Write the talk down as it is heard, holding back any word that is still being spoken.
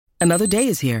Another day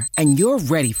is here, and you're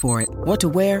ready for it. What to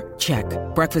wear? Check.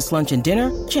 Breakfast, lunch, and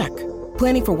dinner? Check.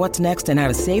 Planning for what's next and how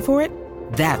to save for it?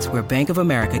 That's where Bank of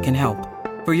America can help.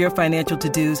 For your financial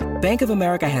to-dos, Bank of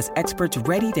America has experts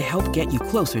ready to help get you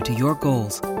closer to your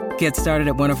goals. Get started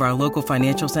at one of our local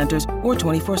financial centers or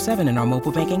 24/7 in our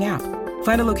mobile banking app.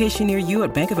 Find a location near you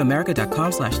at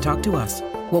bankofamerica.com/talktous.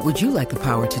 What would you like the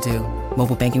power to do?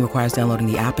 Mobile banking requires downloading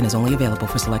the app and is only available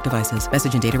for select devices.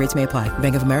 Message and data rates may apply.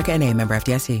 Bank of America N.A., member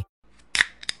FDIC.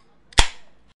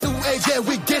 Yeah,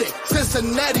 we get it.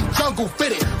 Cincinnati jungle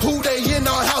fitted. Who they in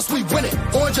our house, we win it.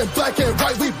 Orange and black and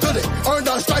white, we build it. Earned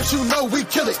our stripes, you know we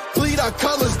kill it. Bleed our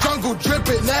colors, jungle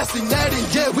dripping. Nasty natty,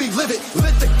 yeah, we live it.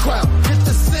 Lit the crowd, hit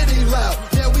the city loud.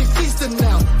 Yeah, we feasting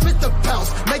now. Fit the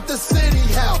pounce, make the city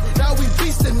howl. Now we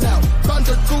feasting now.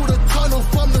 Thunder through the tunnel,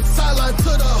 from the sideline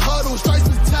to the huddle. Stripes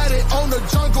we tatted on the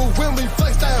jungle. When we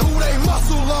flex that, who they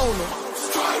muscle on them.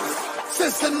 Stripes.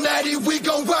 Cincinnati, we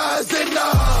gon' rise and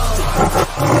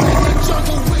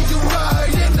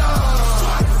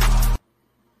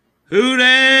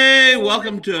Hooday!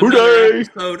 Welcome to another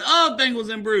episode of Bengals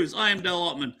and Brews. I am Dell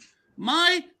Altman.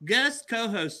 My guest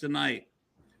co-host tonight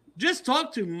just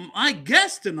talked to my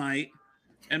guest tonight,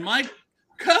 and my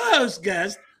co-host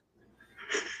guest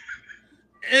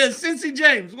is Cincy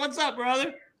James. What's up,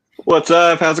 brother? What's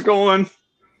up? How's it going?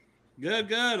 Good.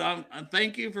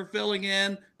 Thank you for filling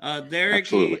in. Derek,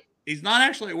 he's not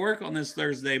actually at work on this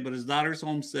Thursday, but his daughter's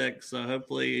homesick. So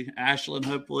hopefully, Ashlyn,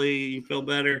 you feel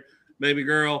better, baby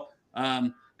girl.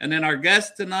 And then our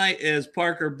guest tonight is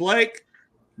Parker Blake,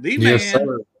 the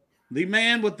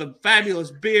man with the fabulous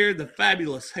beard, the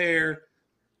fabulous hair,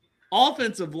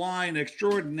 offensive line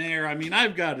extraordinaire. I mean,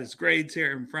 I've got his grades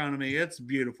here in front of me. It's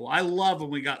beautiful. I love when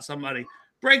we got somebody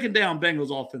breaking down Bengals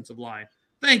offensive line.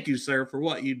 Thank you, sir, for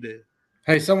what you do.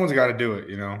 Hey, someone's got to do it,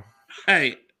 you know.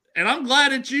 Hey, and I'm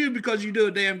glad it's you because you do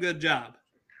a damn good job.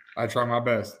 I try my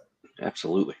best.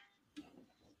 Absolutely.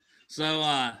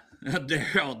 So,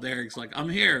 Derek's like, I'm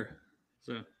here.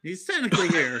 So he's technically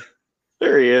here.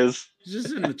 There he is. He's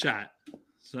just in the chat.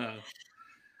 So,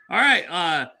 all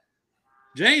right.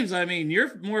 James, I mean,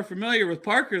 you're more familiar with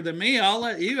Parker than me. I'll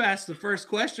let you ask the first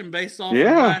question based off of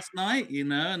last night, you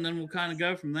know, and then we'll kind of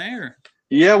go from there.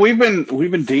 Yeah, we've been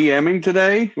DMing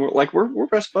today. We're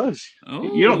best buds.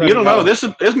 Oh, you don't know. This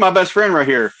is my best friend right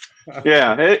here.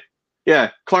 Yeah.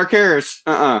 Clark Harris.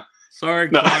 Sorry,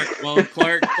 Clark. No. Well,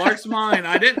 Clark's mine.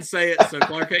 I didn't say it, so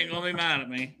Clark ain't gonna be mad at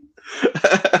me.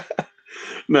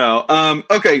 No.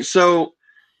 Okay. So,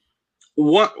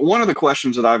 one of the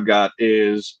questions that I've got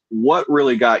is, what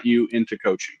really got you into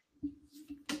coaching?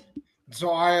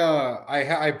 So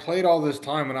I played all this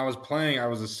time. When I was playing, I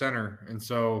was a center, and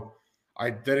so I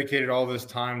dedicated all this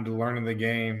time to learning the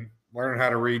game, learning how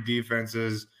to read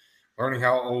defenses, learning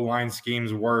how O-line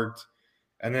schemes worked.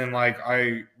 And then, when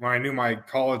I knew my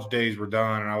college days were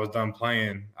done and I was done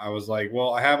playing, I was like,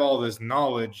 well, I have all this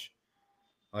knowledge.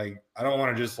 Like, I don't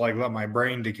want to just, let my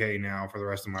brain decay now for the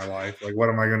rest of my life. Like, what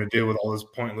am I going to do with all this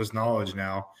pointless knowledge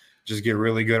now? Just get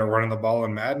really good at running the ball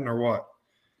in Madden or what?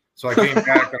 So I came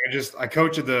back. I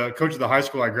coached at the high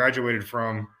school I graduated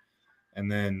from.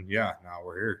 And then, now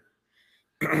we're here.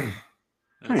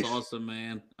 That's awesome,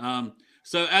 man.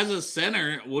 So as a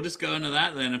center, we'll just go into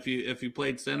that then. If you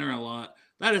played center a lot,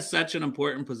 that is such an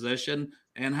important position.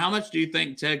 And how much do you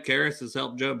think Ted Karras has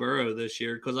helped Joe Burrow this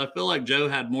year? Because I feel like Joe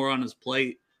had more on his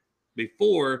plate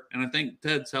before, and I think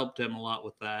Ted's helped him a lot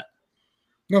with that.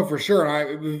 No, for sure.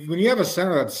 When you have a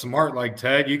center that's smart like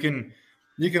Ted, you can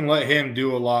let him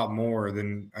do a lot more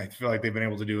than I feel like they've been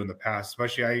able to do in the past.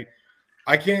 Especially,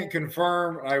 I can't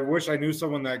confirm. I wish I knew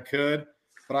someone that could.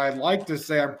 But I'd like to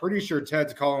say I'm pretty sure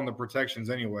Ted's calling the protections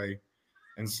anyway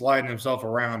and sliding himself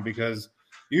around, because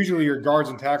usually your guards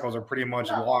and tackles are pretty much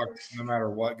locked no matter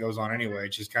what goes on anyway.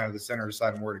 It's just kind of the center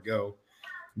deciding where to go.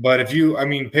 But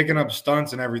picking up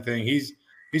stunts and everything, he's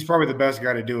probably the best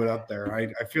guy to do it up there.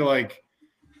 I feel like,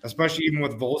 especially even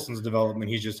with Volson's development,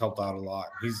 he's just helped out a lot.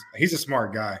 He's a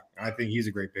smart guy, and I think he's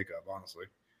a great pickup, honestly.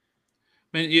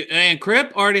 And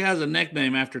Crip already has a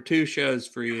nickname after 2 shows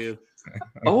for you.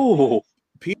 Oh.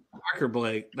 Peter Parker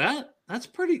Blake. That's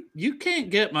pretty. You can't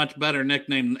get much better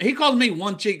nickname. He called me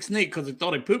One Cheek Sneak because he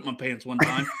thought he pooped my pants one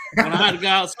time when I had to go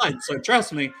outside. So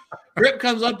trust me, Grip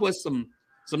comes up with some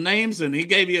names, and he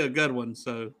gave you a good one.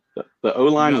 So the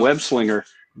O-line web slinger.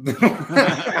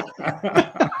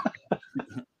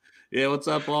 Yeah, what's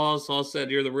up, Paul? Saul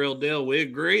said you're the real deal. We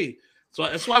agree. So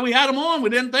that's why we had him on. We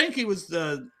didn't think he was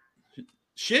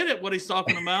shit at what he's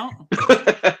talking about.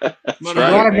 But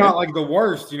I'm not like the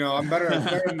worst, I'm better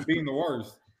than being the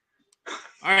worst.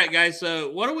 All right, guys. So,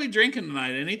 what are we drinking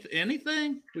tonight?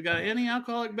 Anything? We got any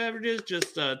alcoholic beverages?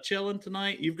 Just chilling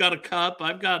tonight. You've got a cup.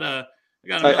 I got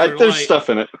another There's light. stuff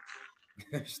in it.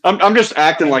 I'm just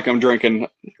acting like I'm drinking.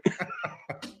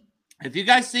 If you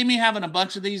guys see me having a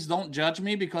bunch of these, don't judge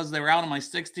me because they were out of my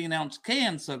 16-ounce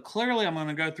can. So clearly, I'm going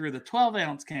to go through the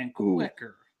 12-ounce can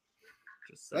quicker.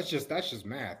 That's just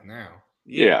math now.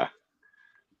 Yeah.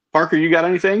 Parker, you got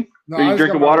anything? No, Are you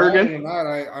drinking water again?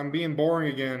 Tonight. I'm being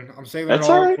boring again. I'm saving That's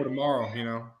it all right. for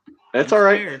tomorrow. That's all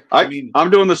right. I'm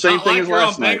doing the same thing as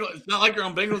last night. It's not like you're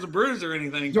on Bengals and Brews or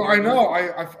anything. So I know.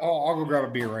 I'll go grab a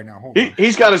beer right now. Hold on.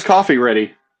 He's got his coffee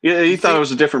ready. Yeah, he thought it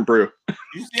was a different brew.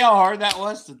 You see how hard that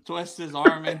was to twist his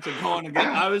arm into going again?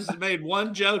 I made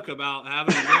one joke about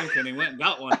having a drink, and he went and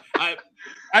got one.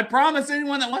 I promise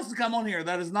anyone that wants to come on here,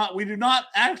 we do not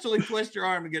actually twist your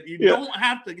arm to get. You don't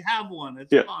have to have one.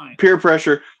 It's fine. Peer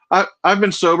pressure. I've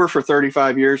been sober for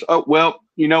 35 years. Oh, well,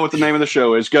 you know what the name of the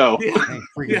show is. Go.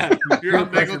 Yeah. You're on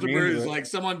Bengals and Brews. Like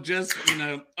someone just,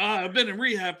 I've been in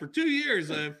rehab for 2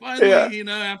 years. Finally,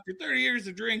 after 30 years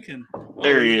of drinking.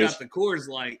 There he is. Got the Coors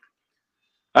Light.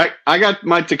 I got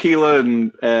my tequila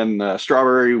and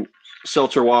strawberry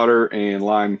seltzer water and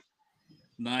lime.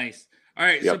 Nice. All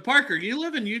right. So Parker, you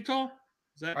live in Utah?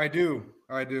 I do.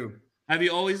 Have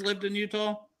you always lived in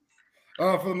Utah?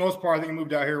 For the most part, I think I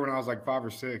moved out here when I was like 5 or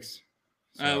 6.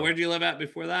 So, where'd you live at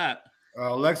before that?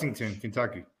 Lexington,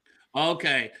 Kentucky.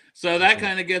 Okay. So that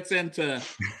kind of gets into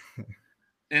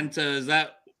is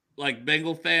that like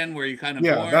Bengal fan where you kind of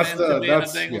born that's into being a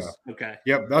Bengals? Yeah. Okay.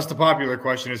 Yep, that's the popular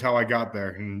question is how I got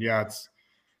there. And there's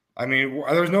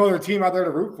no other team out there to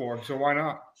root for, so why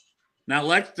not? Now,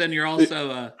 Lexington, you're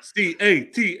also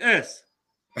CATS.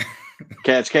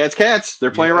 Cats.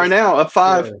 They're playing right now, up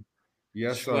 5. Yeah.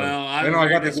 Yes, sir. Well, I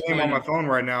got the game on my phone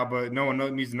right now, but no one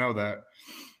needs to know that.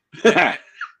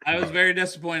 I was very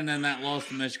disappointed in that loss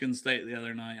to Michigan State the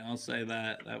other night. I'll say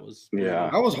that. That was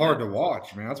that was hard to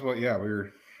watch, man. That's what. Yeah, we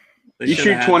were. You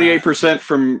shoot 28%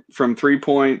 from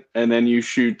 3-point, and then you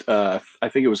shoot. I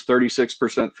think it was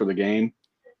 36% for the game.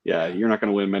 Yeah, you're not going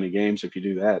to win many games if you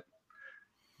do that.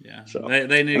 Yeah, so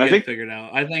they need to get it figured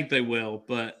out. I think they will,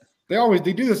 but they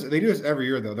do this. They do this every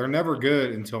year, though. They're never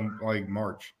good until like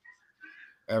March.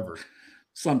 Ever.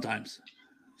 Sometimes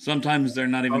they're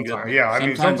not even good. Yeah,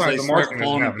 sometimes they the start March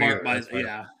falling apart by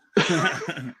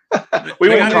we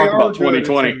won't talk about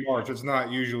 2020. March. It's not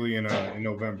usually in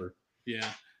November. Yeah,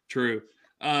 true.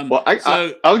 Well,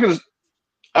 I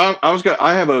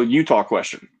have a Utah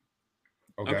question.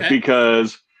 Okay.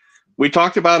 Because we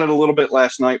talked about it a little bit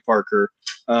last night, Parker.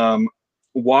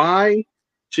 Why,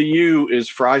 to you, is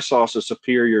fry sauce a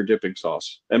superior dipping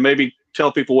sauce? And maybe tell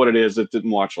people what it is that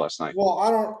didn't watch last night.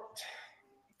 Well,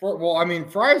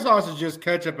 fry sauce is just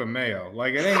ketchup and mayo.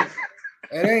 Like it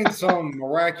ain't some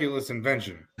miraculous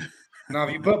invention. Now,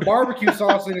 if you put barbecue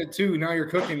sauce in it too, now you're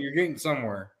getting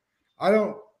somewhere.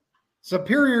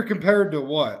 Superior compared to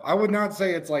what? I would not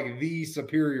say it's like the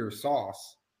superior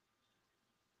sauce,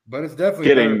 but it's definitely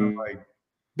better than like.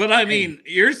 But I mean,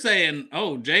 you're saying,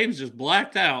 oh, James just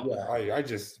blacked out. Yeah,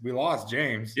 we lost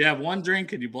James. You have one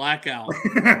drink and you black out.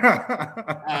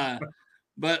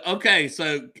 But okay,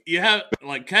 so you have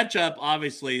like ketchup,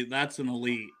 obviously, that's an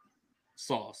elite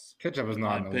sauce. Ketchup is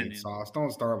not an elite sauce.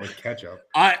 Don't start with ketchup.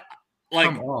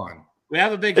 Come on. We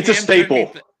have a big it's a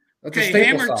staple.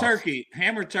 Hammer turkey.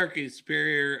 Hammer turkey is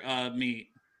superior meat.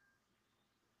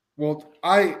 Well,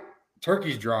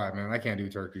 turkey's dry, man. I can't do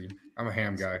turkey. I'm a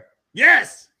ham guy.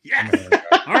 Yes.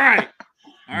 All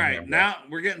right. Now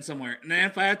we're getting somewhere. And then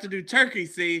if I have to do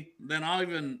turkey, then I'll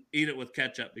even eat it with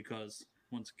ketchup because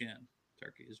once again,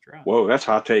 turkey is dry. Whoa, that's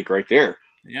a hot take right there.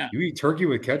 Yeah. You eat turkey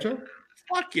with ketchup?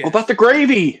 Fuck yeah. What about the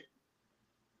gravy?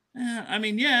 I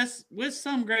mean, yes, with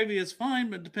some gravy is fine,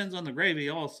 but it depends on the gravy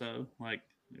also.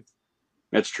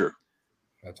 That's true.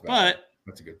 That's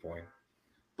a good point.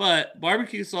 But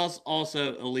barbecue sauce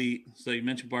also elite. So you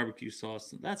mentioned barbecue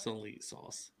sauce. That's an elite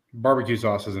sauce. Barbecue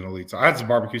sauce is an elite sauce. I had some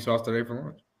barbecue sauce today for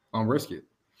lunch on brisket.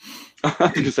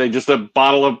 Did you say just a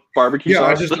bottle of barbecue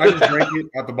sauce? I just drank it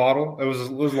at the bottle. It was a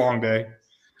long day.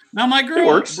 Now my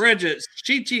girl Bridget,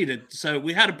 she cheated. So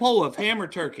we had a poll of ham or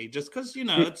turkey, just because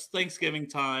it's Thanksgiving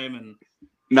time and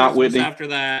not Whitney after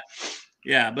that.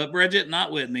 Yeah, but Bridget,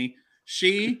 not Whitney.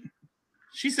 She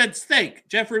said steak,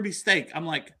 Jeff Ruby steak. I'm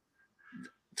like,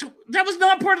 that was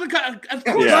not part of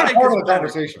the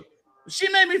conversation. She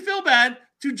made me feel bad.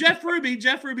 To Jeff Ruby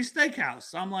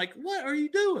Steakhouse. I'm like, what are you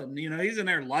doing? He's in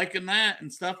there liking that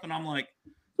and stuff. And I'm like,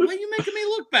 why are you making me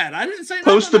look bad? I didn't say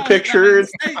nothing. Post the picture.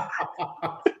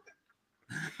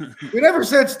 We never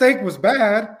said steak was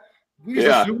bad. We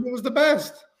just assumed it was the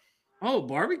best. Oh,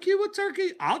 barbecue with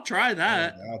turkey? I'll try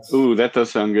that. Ooh, that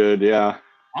does sound good. Yeah.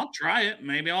 I'll try it.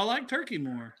 Maybe I'll like turkey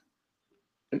more.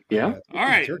 Yeah. All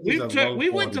right. We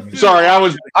went to food. Sorry, I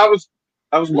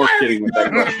was more kidding with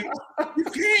that. You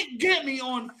can't get me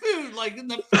on food like in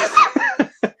the.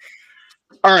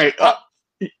 All right.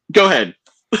 Go ahead.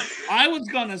 I was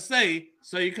gonna say,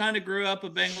 so you kind of grew up a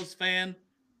Bengals fan,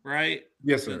 right?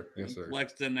 Yes, sir. Yes, sir.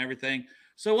 Lexington and everything.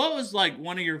 So what was like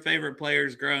one of your favorite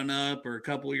players growing up, or a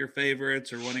couple of your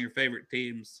favorites, or one of your favorite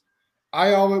teams?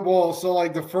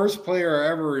 The first player I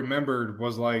ever remembered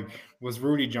was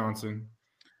Rudy Johnson,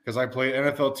 because I played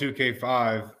NFL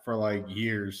 2K5 for like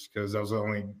years, because that was the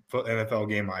only NFL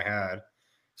game I had.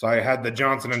 So I had the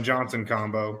Johnson and Johnson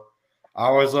combo. I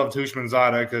always loved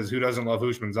Houshmandzadeh, because who doesn't love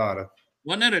Houshmandzadeh?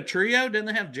 Wasn't it a trio? Didn't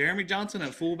they have Jeremy Johnson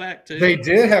at fullback too? They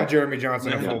did have Jeremy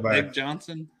Johnson at fullback. Big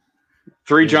Johnson.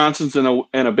 3 Johnsons and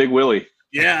a big Willie.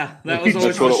 Yeah, that was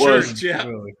always what it shirt. was.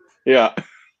 Yeah. Yeah.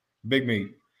 Big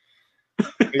meat.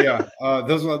 Yeah,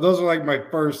 those are like my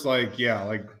first,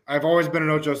 I've always been an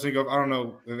Ocho Cinco. I don't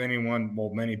know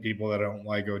if many people that don't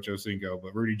like Ocho Cinco,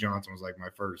 but Rudy Johnson was like my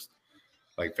first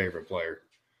favorite player.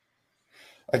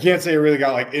 I can't say I really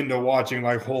got into watching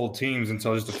whole teams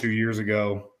until just a few years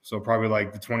ago. So probably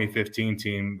the 2015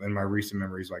 team in my recent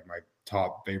memories, my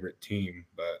top favorite team.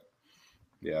 But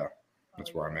yeah,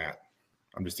 that's where I'm at.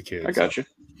 I'm just a kid. I got you.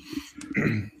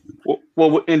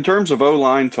 Well, in terms of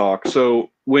O-line talk, so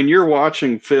when you're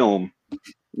watching film,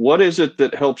 what is it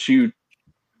that helps you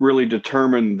really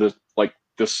determine the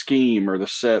scheme or the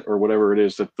set or whatever it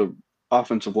is that the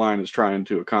offensive line is trying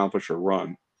to accomplish or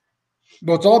run?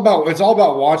 Well, it's all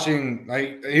about watching.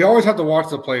 You always have to watch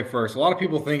the play first. A lot of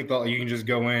people think that you can just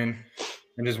go in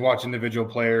and just watch individual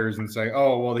players and say,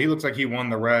 "Oh, well, he looks like he won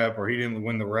the rep or he didn't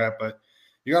win the rep." But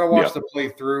you got to watch the play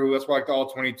through. That's why the all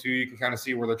 22, you can kind of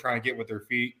see where they're trying to get with their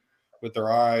feet, with their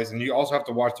eyes, and you also have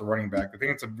to watch the running back. I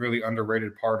think it's a really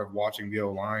underrated part of watching the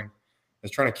O-line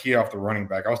is trying to key off the running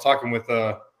back. I was talking with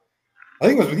I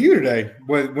think it was with you today,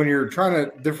 when you're trying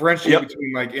to differentiate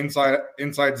between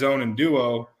inside zone and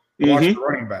duo. Watch the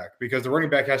running back, because the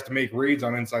running back has to make reads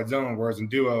on inside zone, whereas in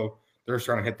duo, they're just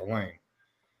trying to hit the lane.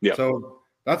 Yeah. So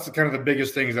that's kind of the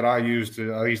biggest things that I use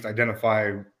to at least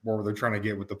identify where they're trying to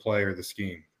get with the play or the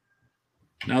scheme.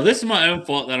 Now, this is my own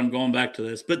fault that I'm going back to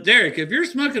this. But, Derek, if you're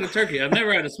smoking a turkey, I've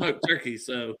never had a smoked turkey,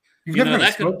 so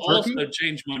that could also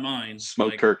change my mind.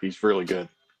 Smoked turkey's really good.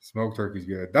 Smoked turkey's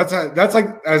good. That's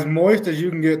as moist as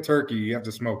you can get turkey. You have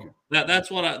to smoke it.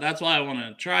 That's why I want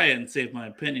to try it and see if my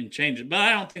opinion changes. But I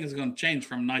don't think it's going to change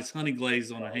from nice honey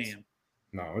glaze on a ham.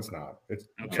 No, it's not. It's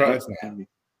not.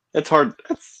 It's hard.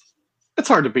 It's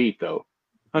hard to beat though.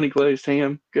 Honey glazed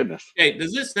ham. Goodness. Hey,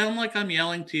 does this sound like I'm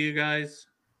yelling to you guys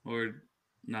or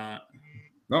not?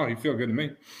 No, you feel good to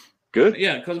me. Good.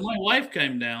 Yeah, because my wife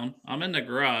came down. I'm in the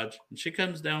garage, and she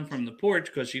comes down from the porch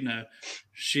because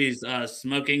she's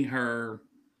smoking her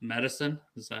medicine.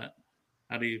 Is that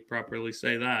how do you properly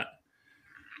say that?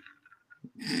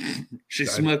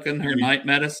 She's smoking her night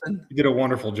medicine. You did a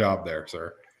wonderful job there,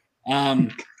 sir.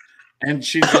 And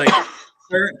she's like,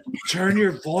 turn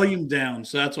your volume down.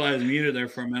 So that's why I was muted there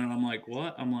for a minute. I'm like,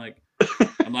 what? I'm like,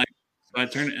 so I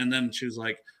turned it, and then she was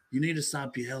like, you need to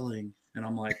stop yelling. And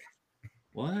I'm like,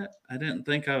 what? I didn't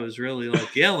think I was really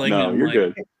yelling. No, you're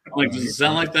good. I'm like, does it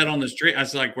sound like that on the street? I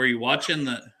was like, were you watching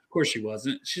the? Of course she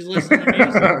wasn't. She's listening to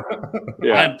music.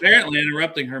 Yeah. I'm apparently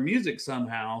interrupting her music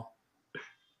somehow.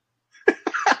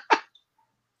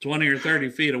 20 or 30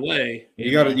 feet away.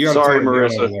 You got to. Sorry,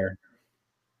 Marissa.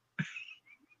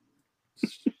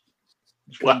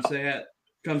 Come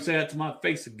say that to my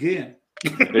face again.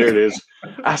 There it is.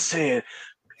 I said.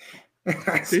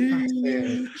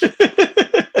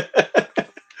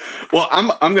 Well,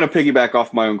 I'm going to piggyback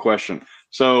off my own question.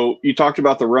 So you talked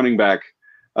about the running back,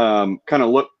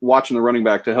 watching the running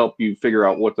back to help you figure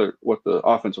out what the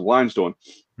offensive line's doing.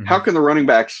 Mm-hmm. How can the running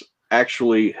backs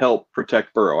actually help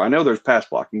protect Burrow? I know there's pass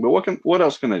blocking, but what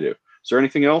else can they do? Is there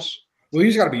anything else? Well,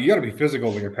 you got to be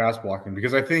physical when you're pass blocking,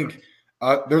 because I think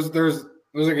there's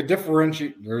a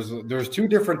differentiate. There's two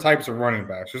different types of running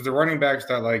backs. There's the running backs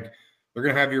that they're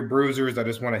going to have your bruisers that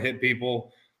just want to hit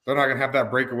people. They're not going to have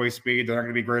that breakaway speed. They're not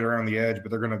going to be great around the edge,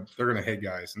 but they're going to hit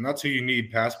guys, and that's who you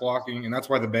need pass blocking. And that's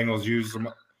why the Bengals use them.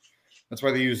 That's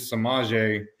why they use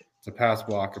Samaje to pass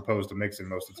block opposed to Mixon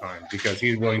most of the time, because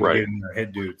he's willing to get in there,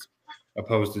 hit dudes,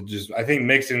 opposed to just. I think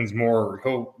Mixon's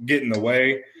he'll get in the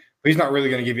way, but he's not really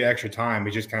going to give you extra time.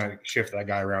 He just kind of shift that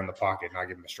guy around the pocket and not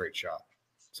give him a straight shot.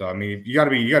 So you got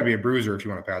to be a bruiser if you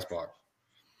want to pass block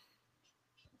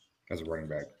as a running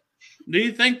back. Do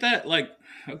you think that, like,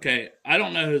 okay, I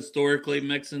don't know historically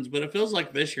Mixon's, but it feels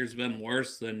like this year's been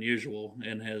worse than usual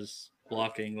in his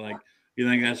blocking. Like, you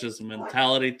think that's just a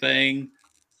mentality thing?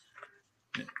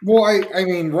 Well, I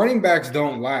mean, running backs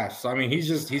don't last. I mean,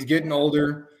 he's getting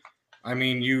older. I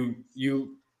mean, you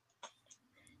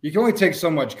can only take so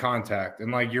much contact,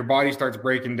 and like your body starts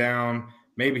breaking down.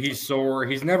 Maybe he's sore.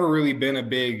 He's never really been a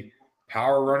big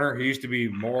power runner. He used to be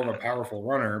more of a powerful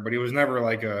runner, but he was never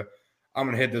like I'm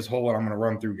going to hit this hole and I'm going to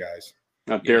run through guys.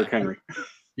 Not Derrick Henry.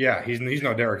 Yeah, he's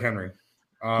no Derrick Henry.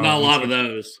 Not a lot of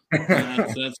those.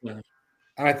 That's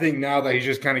I think now that he's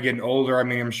just kind of getting older, I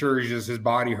mean, I'm sure his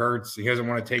body hurts. He doesn't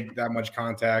want to take that much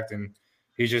contact, and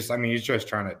he's just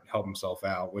trying to help himself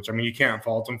out, which, I mean, you can't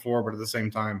fault him for, but at the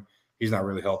same time, he's not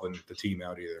really helping the team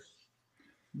out either.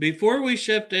 Before we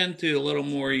shift into a little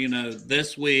more,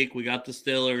 this week we got the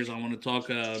Steelers. I want to talk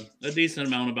a decent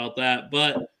amount about that,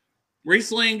 but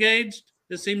recently engaged,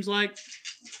 it seems like.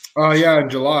 Yeah, in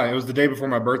July. It was the day before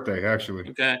my birthday, actually.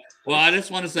 Okay. Well, I just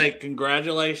want to say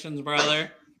congratulations, brother.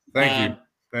 Thank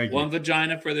you. One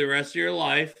vagina for the rest of your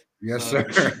life. Yes, so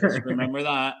sir. Just remember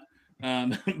that.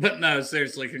 But no,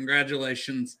 seriously,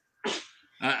 congratulations.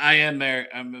 I am married.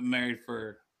 I'm married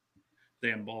for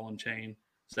damn ball and chain.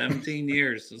 17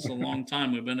 years. It's a long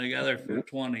time. We've been together for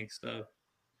 20. So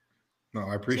no,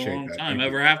 I appreciate that. It's a long time,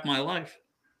 over half my life.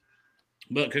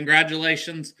 But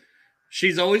congratulations.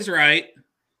 She's always right.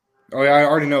 Oh, yeah, I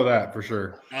already know that for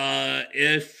sure.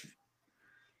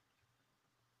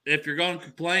 If you're going to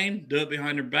complain, do it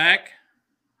behind her back.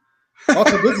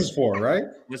 That's what this is for, right?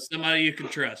 With somebody you can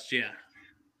trust, yeah.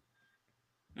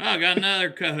 Oh, I got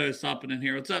another co-host hopping in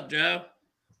here. What's up, Joe?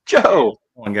 Joe.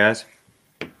 Come on, guys.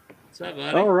 What's up,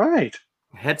 buddy? All right.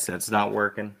 Headset's not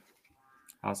working.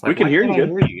 I was like, we can hear you.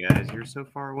 Hear you guys. You're so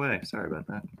far away. Sorry about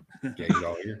that. Yeah, you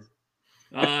all here.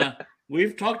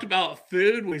 We've talked about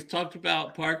food. We've talked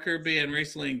about Parker being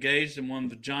recently engaged in one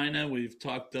vagina. We've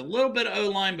talked a little bit of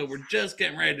O-line, but we're just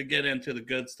getting ready to get into the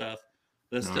good stuff.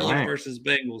 The Steelers versus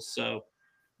Bengals. So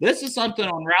this is something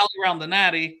on Rally Around the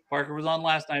Natty. Parker was on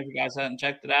last night. If you guys hadn't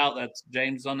checked it out, that's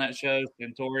James on that show.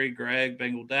 Santori, Greg,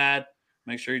 Bengal Dad.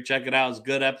 Make sure you check it out. It's a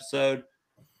good episode.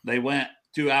 They went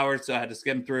 2 hours, so I had to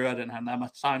skim through. I didn't have that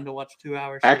much time to watch 2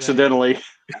 hours. Accidentally.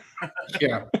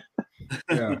 Yeah.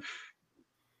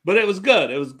 But it was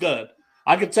good. It was good.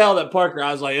 I could tell that Parker,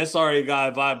 I was like, it's already a guy I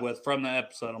vibe with from the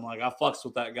episode. I'm like, I fucks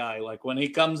with that guy. Like, when he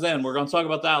comes in, we're going to talk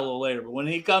about that a little later, but when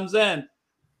he comes in,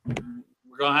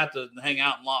 we're going to have to hang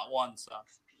out in lot one. So.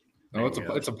 No,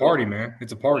 it's a party, man.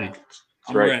 It's a party. Yeah.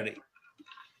 I'm ready.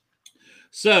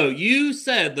 So you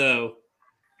said, though,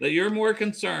 that you're more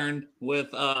concerned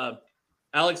with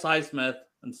Alex Highsmith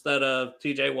instead of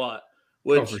TJ Watt,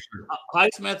 which for sure.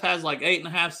 Highsmith has like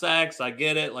 8.5 sacks. I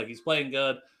get it. Like, he's playing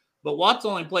good. But Watt's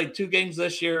only played 2 games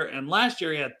this year, and last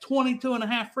year he had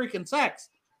 22.5 freaking sacks.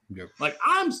 Yep. Like,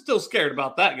 I'm still scared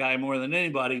about that guy more than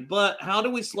anybody. But how do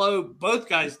we slow both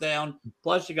guys down?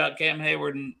 Plus, you got Cam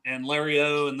Hayward and Larry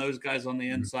O and those guys on the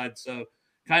inside. So,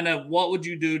 kind of, what would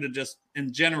you do to just,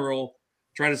 in general,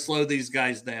 try to slow these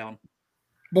guys down?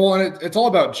 Well, and it's all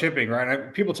about chipping,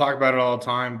 right? People talk about it all the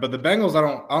time, but the Bengals,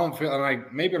 I don't feel, and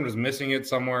maybe I'm just missing it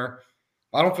somewhere.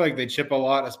 I don't feel like they chip a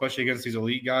lot, especially against these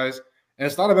elite guys. And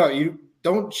it's not about you.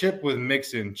 Don't chip with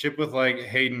Mixon. Chip with like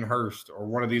Hayden Hurst or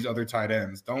one of these other tight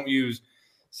ends. Don't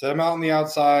set them out on the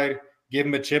outside, give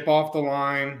them a chip off the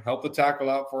line, help the tackle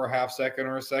out for a half second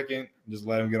or a second, just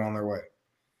let them get on their way.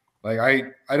 Like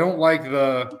I don't like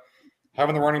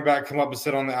having the running back come up and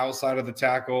sit on the outside of the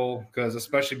tackle,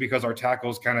 especially because our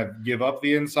tackles kind of give up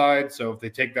the inside. So if they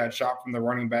take that shot from the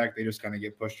running back, they just kind of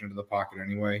get pushed into the pocket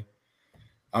anyway.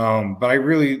 But I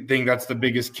really think that's the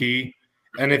biggest key.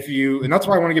 And that's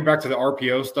why I want to get back to the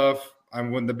RPO stuff.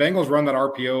 When the Bengals run that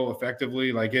RPO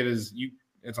effectively, like it's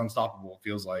unstoppable, it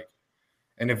feels like.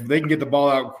 And if they can get the ball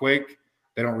out quick,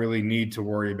 they don't really need to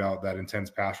worry about that intense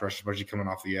pass rush, especially coming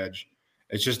off the edge.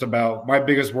 It's just about, my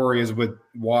biggest worry is with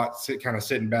Watt kind of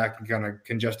sitting back and kind of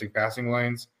congesting passing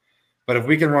lanes. But if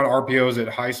we can run RPOs at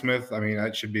Highsmith, I mean,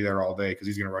 that should be there all day because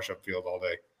he's going to rush upfield all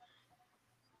day.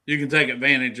 You can take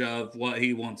advantage of what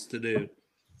he wants to do.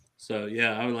 So,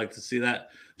 yeah, I would like to see that.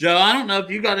 Joe, I don't know if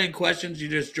you got any questions. You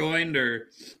just joined, or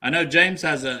I know James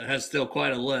has still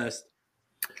quite a list.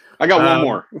 I got one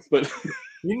more, but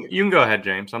you can go ahead,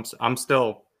 James. I'm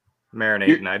still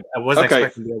marinating. I wasn't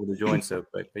expecting to be able to join so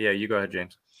quick, but yeah, you go ahead,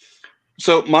 James.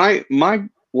 So my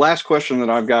last question that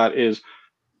I've got is,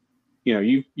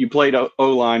 you played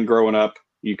O-line growing up,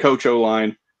 you coach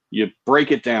O-line, you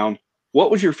break it down.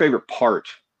 What was your favorite part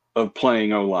of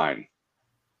playing O-line?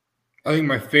 I think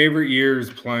my favorite years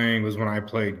playing was when I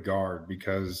played guard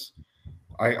because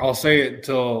I'll say it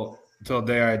till the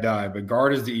day I die, but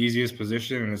guard is the easiest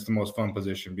position and it's the most fun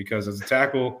position because as a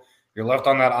tackle, you're left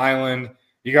on that island.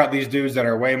 You got these dudes that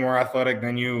are way more athletic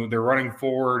than you. They're running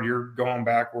forward. You're going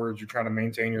backwards. You're trying to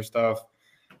maintain your stuff.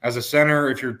 As a center,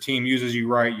 if your team uses you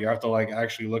right, you have to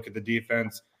actually look at the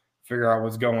defense, figure out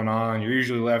what's going on. You're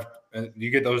usually left. You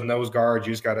get those nose guards.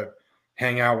 You just got to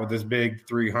hang out with this big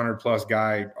 300-plus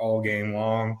guy all game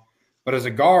long. But as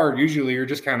a guard, usually you're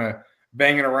just kind of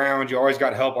banging around. You always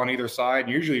got help on either side.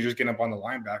 Usually you're just getting up on the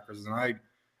linebackers. And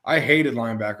I hated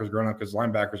linebackers growing up because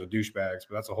linebackers are douchebags,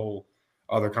 but that's a whole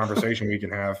other conversation we can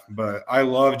have. But I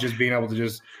love just being able to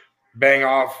just bang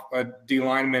off a D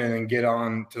lineman and then get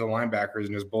on to the linebackers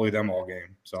and just bully them all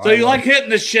game. So you like hitting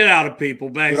the shit out of people,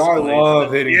 basically. I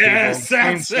love hitting people. Yes,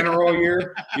 center all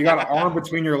year. You got an arm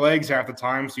between your legs half the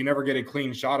time, so you never get a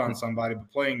clean shot on somebody. But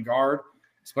playing guard,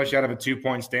 especially out of a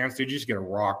 2-point stance, dude, you just get to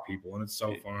rock people, and it's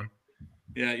so fun.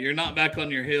 Yeah, you're not back on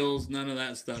your heels, none of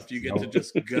that stuff. You get to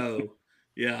just go.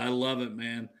 Yeah, I love it,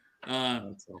 man.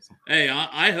 That's awesome. Hey,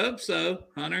 I hope so,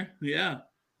 Hunter. Yeah.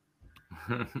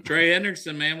 Trey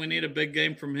Hendrickson, man, we need a big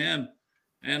game from him.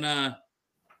 And I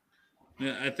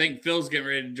think Phil's getting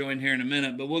ready to join here in a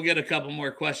minute, but we'll get a couple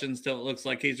more questions till it looks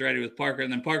like he's ready with Parker.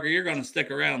 And then, Parker, you're going to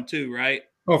stick around too, right?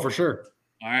 Oh, for sure.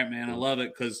 All right, man. I love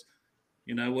it because,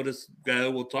 we'll just go.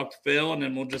 We'll talk to Phil, and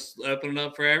then we'll just open it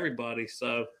up for everybody.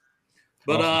 So,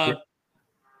 but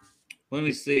let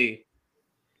me see.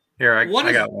 Here, I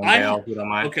got one, Dale, if you don't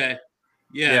mind. Okay.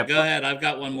 Yeah, go ahead. I've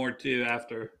got one more too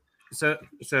after. So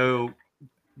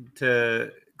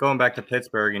to going back to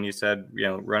Pittsburgh, and you said,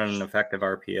 running an effective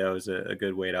RPO is a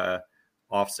good way to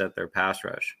offset their pass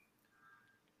rush.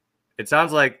 It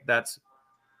sounds like that's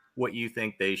what you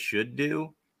think they should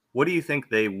do. What do you think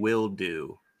they will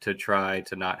do to try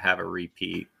to not have a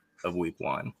repeat of week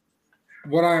 1?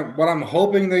 What I'm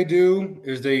hoping they do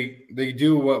is they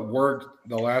do what worked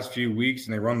the last few weeks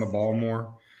and they run the ball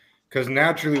more. Because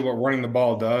naturally what running the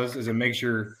ball does is it makes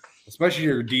especially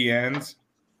your DNs,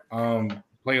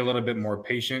 play a little bit more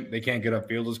patient. They can't get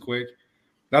upfield as quick.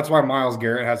 That's why Myles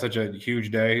Garrett had such a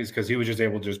huge day, is because he was just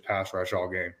able to just pass rush all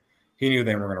game. He knew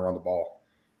they were going to run the ball.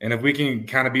 And if we can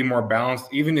kind of be more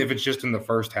balanced, even if it's just in the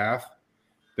first half,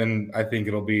 then I think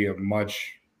it'll be a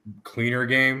much cleaner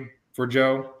game for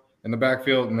Joe in the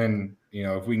backfield. And then,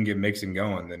 if we can get Mixon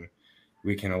going, then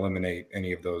we can eliminate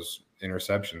any of those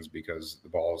interceptions because the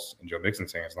ball's in Joe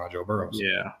Mixon's hands, not Joe Burrow's.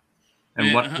 Yeah.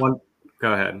 And one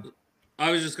go ahead. I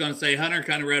was just going to say, Hunter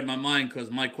kind of read my mind because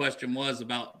my question was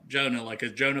about Jonah.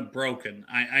 Is Jonah broken?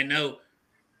 I know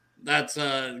that's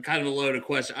kind of a loaded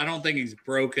question. I don't think he's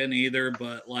broken either,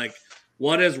 but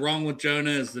what is wrong with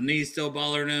Jonah? Is the knee still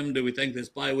bothering him? Do we think this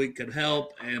bye week could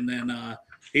help? And then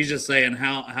he's just saying,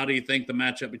 how do you think the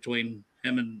matchup between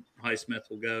him and Highsmith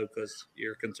will go? Because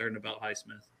you're concerned about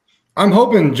Highsmith. I'm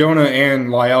hoping Jonah and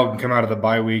Lyle can come out of the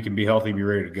bye week and be healthy, be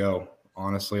ready to go.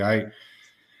 Honestly,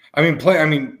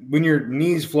 when your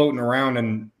knees floating around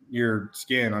in your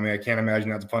skin, I can't imagine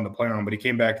that's fun to play on. But he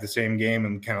came back to the same game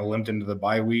and kind of limped into the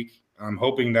bye week. I'm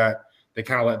hoping that they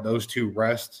kind of let those two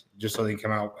rest just so they can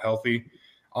come out healthy.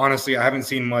 Honestly, I haven't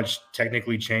seen much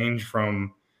technically change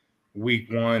from week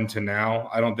 1 to now.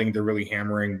 I don't think they're really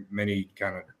hammering many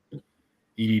kind of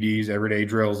EDDs, everyday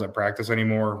drills at practice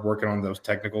anymore, working on those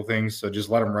technical things. So just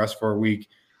let them rest for a week.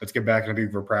 Let's get back into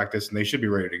for practice, and they should be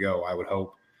ready to go, I would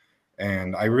hope.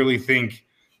 And I really think,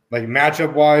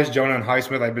 matchup-wise, Jonah and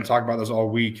Highsmith, I've been talking about this all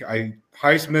week.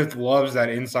 Highsmith loves that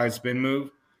inside spin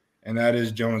move, and that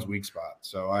is Jonah's weak spot.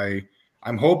 So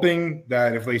I'm hoping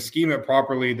that if they scheme it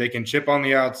properly, they can chip on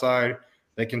the outside.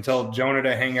 They can tell Jonah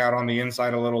to hang out on the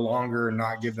inside a little longer and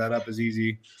not give that up as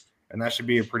easy. And that should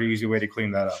be a pretty easy way to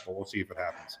clean that up, but we'll see if it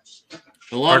happens.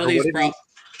 A lot Parker, of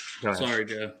these Sorry,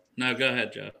 Joe. No, go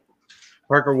ahead, Joe.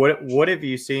 Parker, what have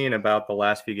you seen about the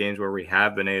last few games where we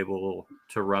have been able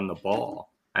to run the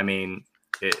ball?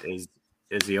 Is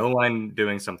the O-line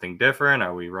doing something different?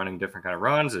 Are we running different kind of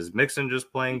runs? Is Mixon just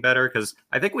playing better? Because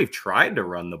I think we've tried to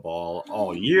run the ball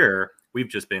all year. We've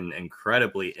just been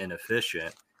incredibly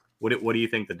inefficient. What do you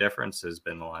think the difference has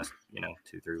been the last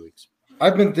 2-3 weeks?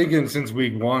 I've been thinking since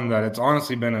week 1 that it's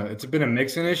honestly been a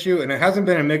Mixon issue, and it hasn't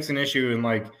been a Mixon issue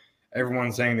in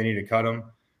everyone saying they need to cut him.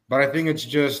 But I think it's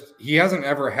just he hasn't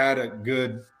ever had a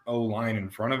good O-line in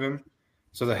front of him.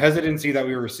 So the hesitancy that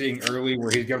we were seeing early where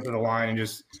he's going to the line and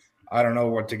just, I don't know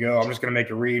what to go. I'm just going to make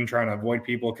a read and trying to avoid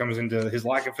people comes into his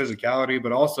lack of physicality,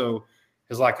 but also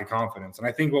his lack of confidence. And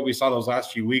I think what we saw those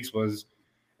last few weeks was,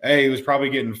 he was probably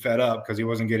getting fed up because he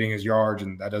wasn't getting his yards,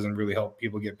 and that doesn't really help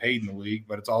people get paid in the league.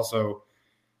 But it's also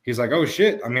he's like, oh,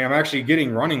 shit. I'm actually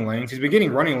getting running lanes. He's been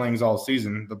getting running lanes all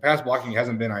season. The pass blocking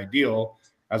hasn't been ideal.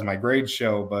 as my grades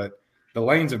show, but the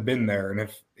lanes have been there. And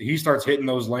if he starts hitting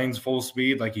those lanes full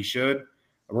speed like he should,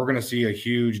 we're going to see a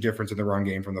huge difference in the run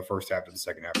game from the first half to the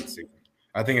second half of the season.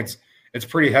 I think it's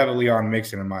pretty heavily on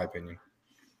Mixon, in my opinion.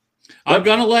 I'm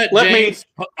going to let James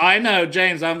 – I know,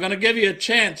 James, I'm going to give you a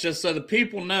chance just so the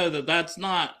people know that that's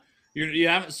not – you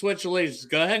haven't switched allegiance.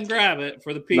 Go ahead and grab it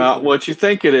for the people. Not what you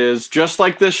think it is. Just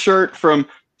like this shirt from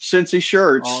Cincy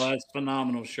Shirts. Oh, that's a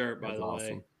phenomenal shirt, by the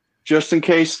way. Just in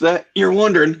case that you're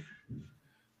wondering.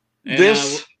 And,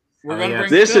 this we're gonna bring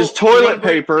this Phil, is toilet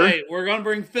paper. Hey, we're going to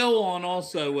bring Phil on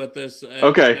also with this.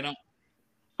 Okay.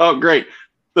 Oh, great.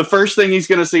 The first thing he's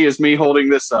going to see is me holding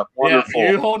this up. Wonderful.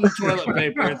 Yeah, you holding the toilet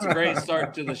paper. It's a great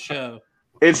start to the show.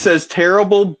 It says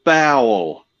terrible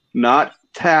bowel, not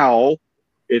towel.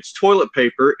 It's toilet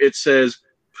paper. It says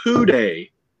poo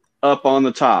day up on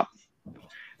the top.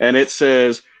 And it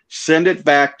says send it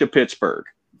back to Pittsburgh.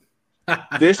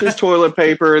 This is toilet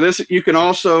paper. This you can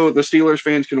also, the Steelers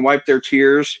fans can wipe their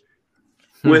tears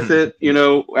with it,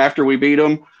 after we beat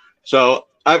them. So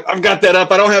I've got that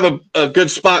up. I don't have a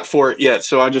good spot for it yet,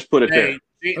 so I just put it there.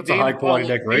 That's a high-quality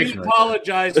decoration. I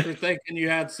apologize for thinking you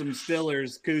had some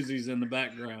Steelers koozies in the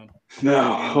background.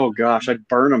 No. Oh, gosh. I'd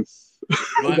burn them.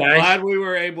 Glad we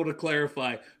were able to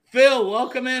clarify. Phil,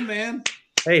 welcome in, man.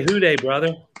 Hey, Houday,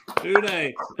 brother.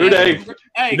 Houday. Houday.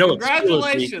 Hey,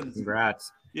 congratulations.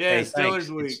 Congrats. Yeah, hey, Steelers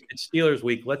week. It's Steelers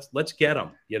week. Let's get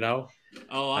them,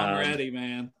 Oh, I'm ready,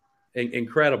 man.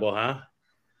 Incredible, huh?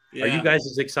 Yeah. Are you guys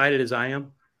as excited as I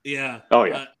am? Yeah. Oh,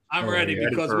 yeah. I'm ready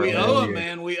because we owe them,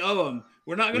 man. We owe them.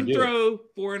 We're not going to throw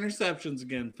 4 interceptions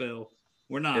again, Phil.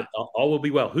 We're not. All will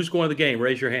be well. Who's going to the game?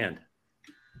 Raise your hand.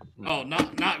 Oh,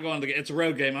 not going to the game. It's a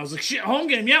road game. I was like, shit, home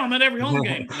game. Yeah, I'm at every home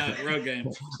game. No, road game.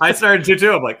 I started to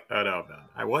too. I'm like, oh no,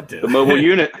 I want to. The mobile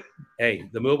unit. Hey,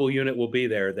 the mobile unit will be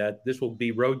there. This will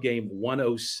be road game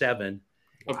 107.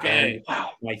 Okay.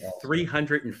 My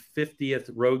 350th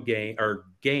road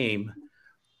game,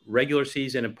 regular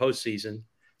season and postseason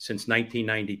since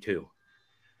 1992.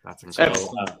 That's impressive.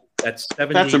 So, that's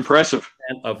 70% That's impressive.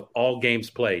 of all games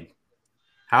played.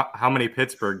 How many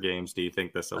Pittsburgh games do you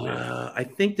think this will be? I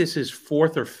think this is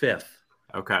 4th or 5th.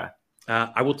 Okay.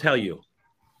 I will tell you,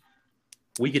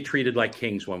 we get treated like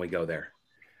kings when we go there.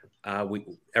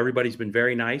 Everybody's been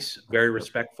very nice, very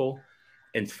respectful.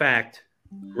 In fact,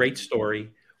 great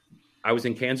story. I was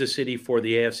in Kansas City for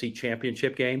the AFC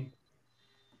Championship game.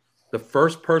 The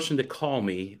first person to call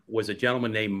me was a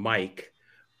gentleman named Mike,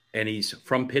 and he's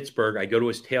from Pittsburgh. I go to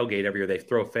his tailgate every year. They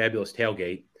throw a fabulous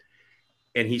tailgate.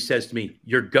 And he says to me,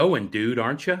 "You're going, dude,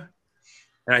 aren't you?"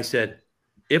 And I said,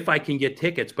 "If I can get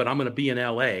tickets, but I'm going to be in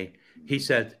LA." He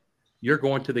said, "You're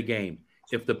going to the game.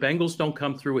 If the Bengals don't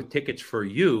come through with tickets for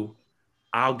you,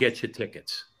 I'll get you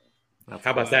tickets."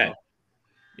 How about that?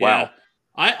 Yeah. Wow.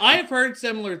 I've heard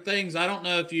similar things. I don't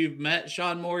know if you've met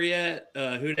Sean Moore yet,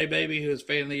 Houday Baby, who was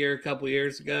Fan of the Year a couple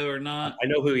years ago or not. I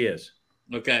know who he is.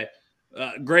 Okay.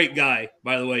 Great guy,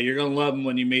 by the way. You're going to love him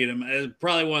when you meet him. It's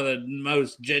probably one of the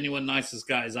most genuine, nicest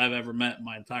guys I've ever met in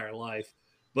my entire life.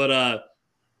 But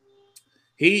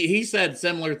he said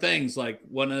similar things, like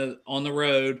on the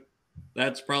road,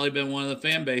 that's probably been one of the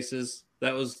fan bases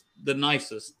that was the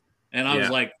nicest. And I was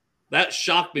like, that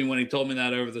shocked me when he told me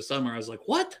that over the summer. I was like,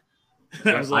 what?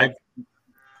 I was like,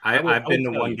 I've been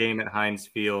to one game at Heinz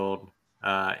Field,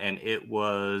 and it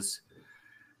was –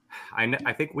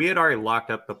 I think we had already locked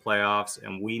up the playoffs,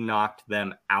 and we knocked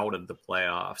them out of the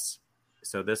playoffs.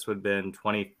 So this would have been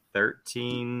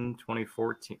 2013,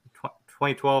 2014,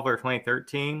 2012 or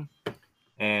 2013.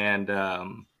 And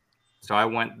so I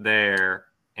went there,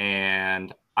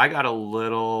 and I got a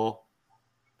little,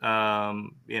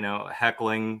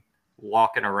 heckling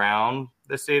walking around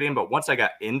the stadium. But once I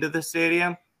got into the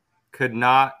stadium, could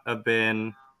not have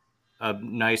been a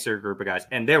nicer group of guys.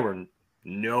 And there were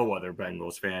no other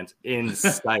Bengals fans in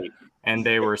sight. And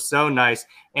they were so nice.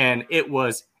 And it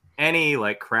was any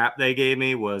crap they gave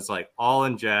me was all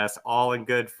in jest, all in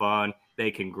good fun.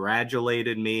 They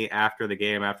congratulated me after the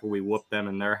game, after we whooped them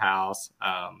in their house.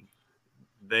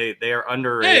 They are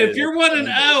underrated. Hey, if you're 1-0,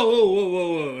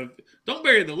 whoa. Don't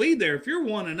bury the lead there. If you're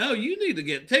 1-0, you need to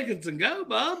get tickets and go,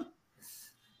 bub.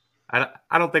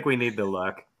 I don't think we need the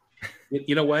luck.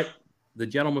 You know what? The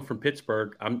gentleman from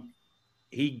Pittsburgh,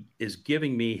 he is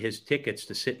giving me his tickets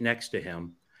to sit next to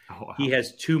him. Oh, wow. He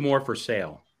has 2 more for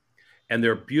sale. And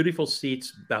they're beautiful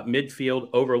seats about midfield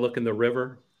overlooking the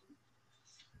river.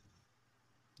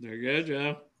 There you go,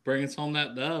 Joe. Bring us home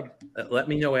that dub. Let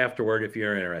me know afterward if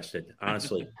you're interested.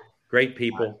 Honestly, great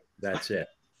people. That's it.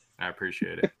 I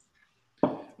appreciate it.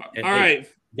 All right.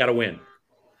 Got to win.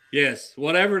 Yes,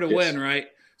 whatever to win, right?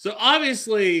 So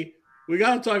obviously we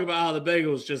got to talk about how the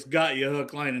Bengals just got you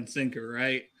hook, line, and sinker,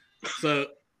 right? So,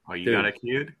 you got it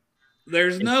queued?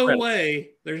 There's no way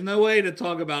to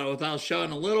talk about it without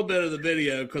showing a little bit of the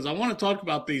video, because I want to talk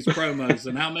about these promos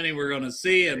and how many we're going to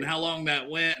see and how long that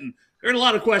went. And there's a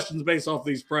lot of questions based off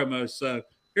these promos. So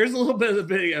here's a little bit of the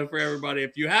video for everybody.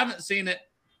 If you haven't seen it,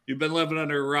 you've been living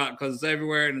under a rock, because it's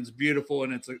everywhere and it's beautiful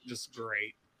and it's just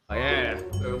great. Yeah,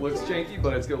 so it looks janky,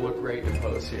 but it's going to look great in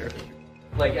post here.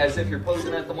 Like as if you're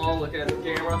posing at the mall, looking at the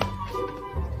camera.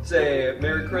 Say,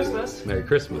 Merry Christmas. Merry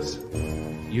Christmas.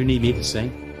 You need me to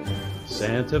sing?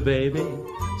 Santa baby,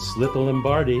 slip a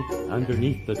Lombardi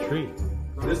underneath the tree.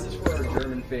 This is for our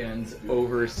German fans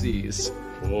overseas.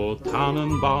 Old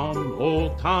Tannenbaum,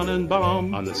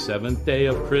 on the 7th day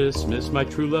of Christmas, my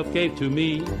true love gave to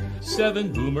me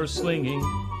 7 boomers slinging.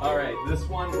 All right, this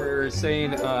one we're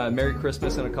saying Merry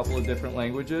Christmas in a couple of different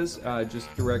languages,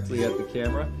 just directly at the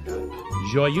camera.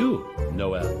 Joyeux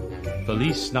Noël,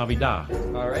 Feliz Navidad.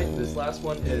 All right, this last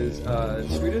one is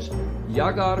Swedish.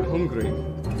 Jag är hungrig.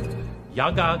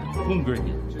 Jag är hungrig.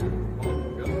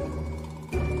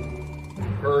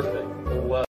 Perfect.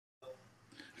 Love.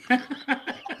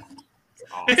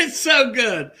 It's so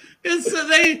good.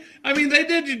 They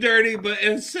did you dirty, but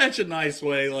in such a nice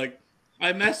way. Like,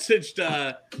 I messaged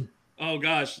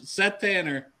Seth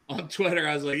Tanner on Twitter.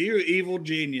 I was like, "You evil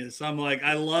genius." I'm like,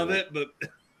 I love it, but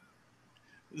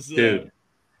dude,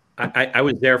 I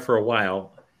was there for a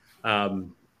while.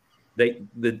 The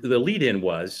lead-in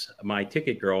was my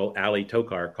ticket girl, Allie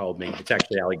Tokar, called me. It's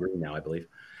actually Allie Green now, I believe,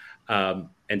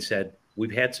 and said,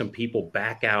 we've had some people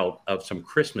back out of some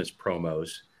Christmas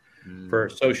promos for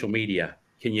social media.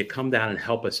 Can you come down and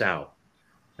help us out?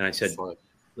 And I said,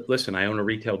 listen, I own a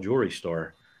retail jewelry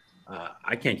store.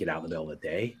 I can't get out in the middle of the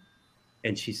day.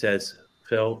 And she says,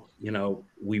 Phil,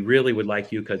 we really would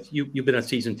like you, because you've been a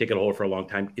season ticket holder for a long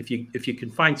time. If you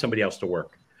can find somebody else to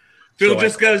work. Phil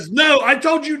goes, no, I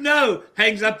told you no,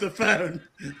 hangs up the phone.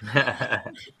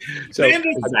 So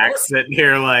Zach's sitting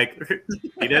here like,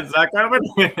 he didn't Zach coming.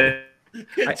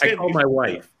 I called my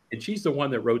wife, and she's the one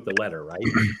that wrote the letter, right?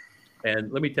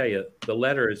 And let me tell you, the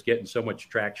letter is getting so much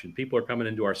traction. People are coming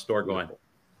into our store going,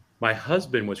 my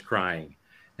husband was crying.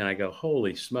 And I go,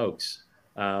 holy smokes.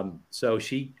 So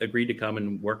she agreed to come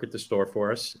and work at the store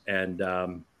for us. And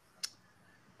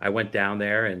I went down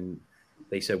there, and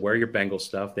they said, wear your Bengal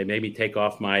stuff. They made me take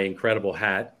off my incredible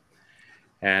hat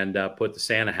and put the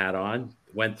Santa hat on,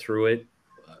 went through it.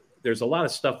 There's a lot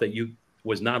of stuff that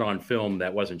was not on film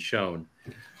that wasn't shown.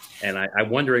 And I'm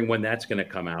wondering when that's going to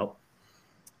come out.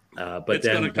 But it's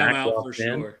then going to come out for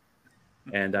sure.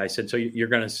 And I said, so you're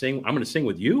going to sing? I'm going to sing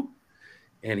with you?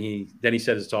 And he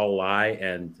said, it's all a lie.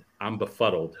 And I'm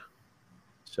befuddled.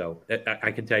 So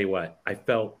I can tell you what, I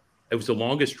felt it was the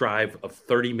longest drive of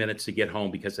 30 minutes to get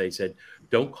home, because they said,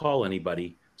 don't call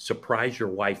anybody. Surprise your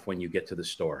wife when you get to the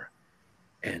store.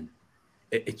 And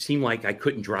it seemed like I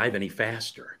couldn't drive any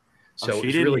faster. So she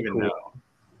it's didn't really even cool.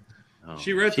 know.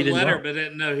 She wrote the letter, but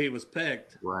didn't know he was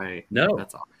picked. Right. No.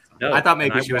 That's awesome. No. I thought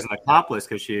maybe she was an accomplice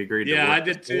because she agreed to work I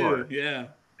did before. too. Yeah.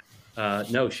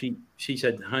 No, she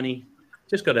said, honey,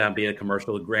 just go down and be in a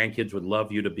commercial. The grandkids would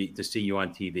love you to see you on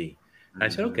TV. And I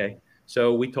said, okay.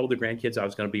 So we told the grandkids I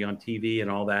was going to be on TV and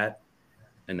all that.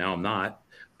 And now I'm not.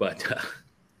 But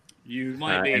you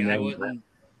might be. I wouldn't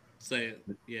say it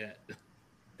yet.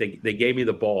 They gave me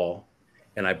the ball,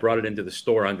 and I brought it into the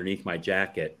store underneath my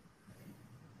jacket.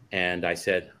 And I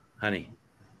said, honey,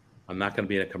 I'm not going to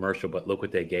be in a commercial, but look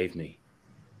what they gave me.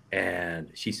 And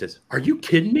she says, are you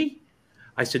kidding me?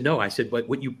 I said, no. I said, but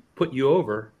what put me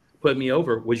over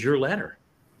was your letter.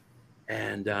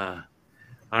 And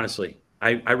honestly,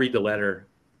 I read the letter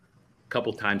a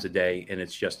couple times a day, and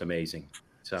it's just amazing.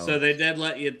 So they did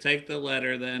let you take the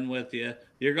letter then with you.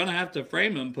 You're going to have to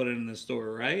frame it and put it in the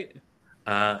store, right?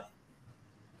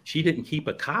 She didn't keep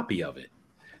a copy of it.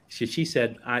 She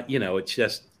said, it's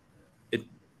just,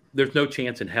 there's no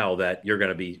chance in hell that you're going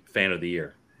to be fan of the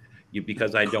year,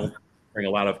 because I don't bring a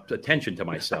lot of attention to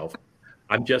myself.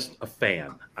 I'm just a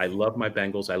fan. I love my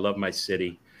Bengals. I love my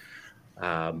city.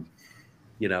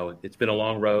 It's been a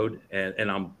long road,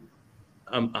 and I'm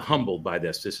humbled by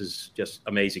this. This is just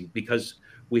amazing, because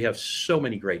we have so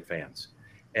many great fans,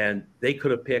 and they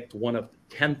could have picked one of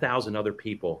 10,000 other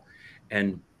people.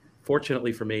 And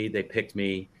fortunately for me, they picked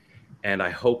me, and I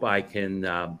hope I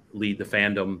can lead the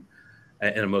fandom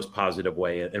in a most positive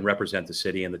way and represent the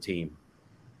city and the team.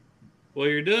 Well,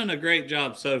 you're doing a great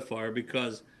job so far,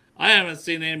 because I haven't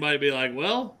seen anybody be like,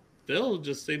 well, Phil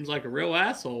just seems like a real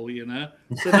asshole,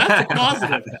 So that's a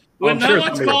positive. When no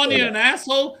one's calling you an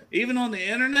asshole, even on the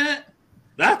internet,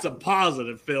 That's a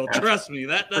positive, Phil. Trust me,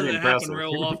 that doesn't happen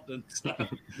real often.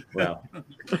 Well,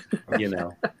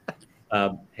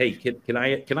 hey, can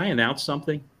I announce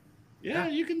something? Yeah,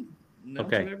 you can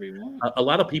announce whatever you want. A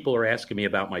lot of people are asking me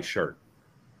about my shirt.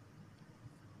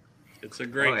 It's a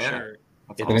great shirt.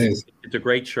 It's a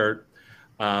great shirt.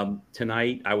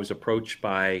 Tonight, I was approached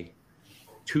by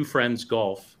Two Friends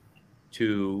Golf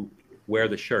to wear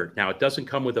the shirt. Now, it doesn't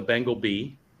come with a Bengal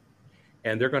bee,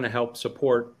 and they're going to help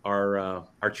support our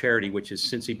charity, which is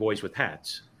Cincy Boys with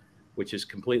Hats, which is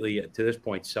completely, to this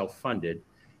point, self-funded.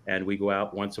 And we go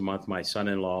out once a month, my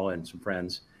son-in-law and some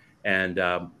friends, and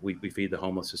we feed the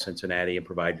homeless of Cincinnati and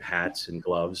provide hats and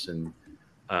gloves and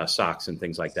socks and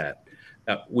things like that.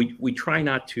 We try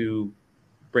not to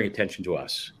bring attention to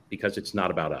us because it's not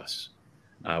about us.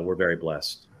 We're very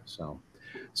blessed. So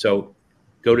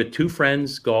go to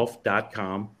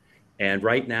twofriendsgolf.com, and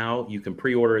right now you can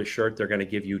pre-order a shirt. They're going to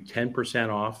give you 10%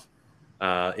 off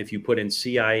if you put in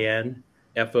CINFOTY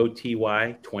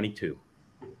 22.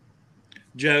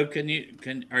 Joe,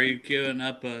 are you queuing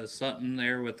up something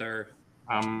there with our?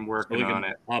 I'm working on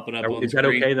it. Pop it up on Is the that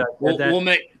screen. okay? We'll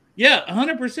make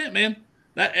 100%, man.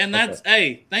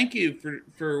 Hey, thank you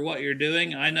for what you're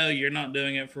doing. I know you're not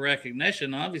doing it for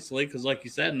recognition, obviously, because like you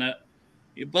said,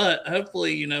 but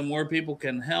hopefully, more people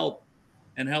can help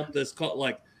this cult.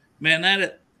 Like, man,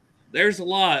 there's a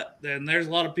lot, and there's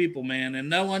a lot of people, man, and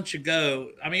no one should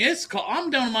go. I mean, it's cold. I'm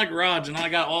down in my garage, and I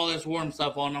got all this warm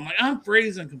stuff on. I'm like, I'm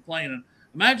freezing, complaining.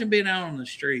 Imagine being out on the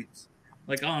streets.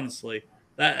 Like, honestly,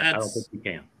 I don't think you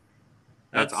can.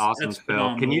 That's awesome,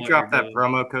 Phil. Can you drop that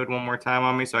promo code one more time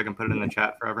on me so I can put it in the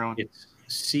chat for everyone? It's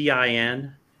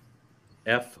CINFOTY,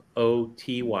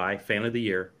 Fan of the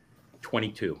Year,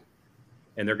 22.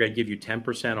 And they're going to give you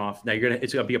 10% off. Now,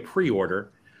 it's going to be a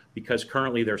pre-order because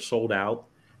currently they're sold out,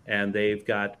 and they've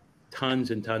got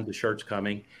tons and tons of shirts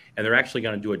coming. And they're actually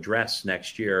going to do a dress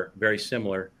next year very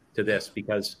similar to this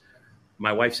because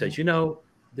my wife says,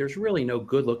 there's really no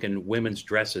good-looking women's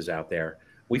dresses out there.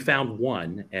 We found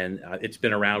one, and it's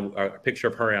been around, a picture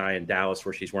of her and I in Dallas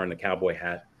where she's wearing the cowboy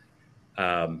hat.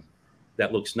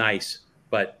 That looks nice,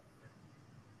 but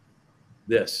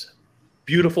this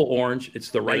beautiful orange, it's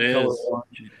the right color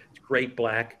orange. It's great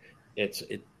black. It's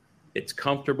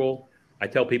comfortable. I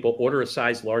tell people order a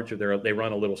size larger. They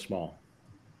run a little small,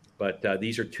 but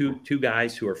these are two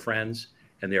guys who are friends,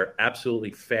 and they're absolutely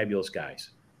fabulous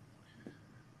guys.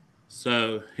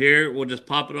 So here, we'll just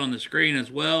pop it on the screen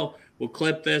as well. We'll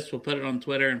clip this. We'll put it on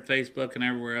Twitter and Facebook and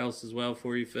everywhere else as well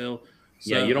for you, Phil.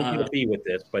 So, you don't get a fee with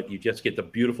this, but you just get the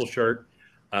beautiful shirt.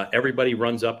 Everybody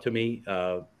runs up to me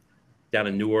down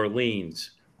in New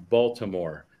Orleans,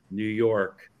 Baltimore, New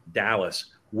York, Dallas.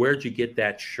 Where'd you get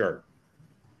that shirt?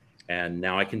 And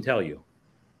now I can tell you.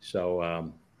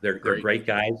 So they're great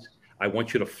guys. I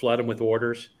want you to flood them with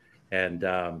orders, and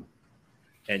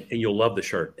you'll love the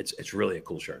shirt. It's really a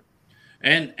cool shirt.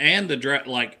 And the dress,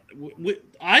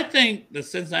 I think the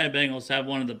Cincinnati Bengals have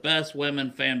one of the best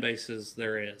women fan bases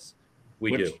there is.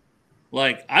 We do.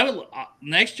 I would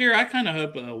next year. I kind of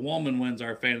hope a woman wins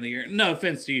our fan of the year. No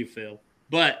offense to you, Phil,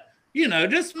 but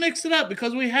just mix it up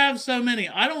because we have so many.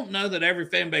 I don't know that every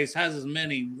fan base has as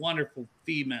many wonderful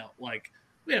female.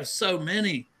 We have so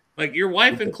many. Your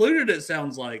wife included. It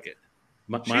sounds like it.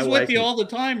 She's with you all the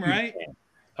time, right?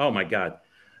 Oh my God.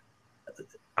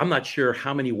 I'm not sure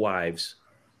how many wives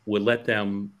would let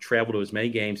them travel to as many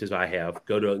games as I have,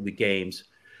 go to the games.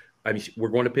 I mean, we're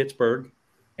going to Pittsburgh,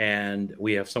 and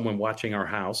we have someone watching our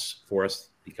house for us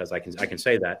because I can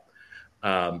say that.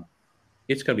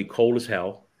 It's going to be cold as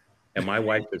hell, and my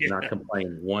wife does not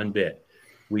complain one bit.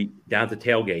 We down at the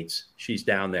tailgates, she's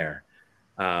down there.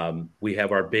 We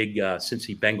have our big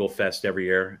Cincy Bengal Fest every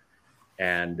year,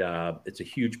 and it's a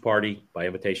huge party by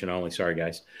invitation only. Sorry,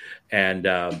 guys. And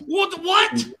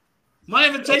what? My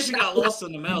invitation got lost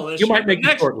in the mail this year. You might make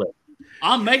the short list.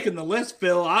 I'm making the list,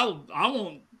 Phil. I'm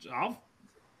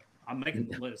making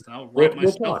the list. I'll write my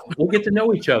stuff. We'll get to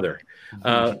know each other.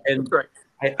 And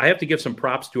I have to give some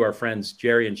props to our friends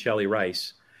Jerry and Shelly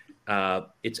Rice.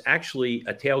 It's actually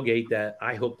a tailgate that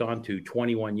I hooked onto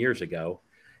 21 years ago,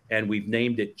 and we've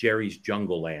named it Jerry's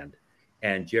Jungle Land.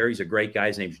 And Jerry's a great guy.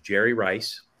 His name's Jerry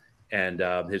Rice, and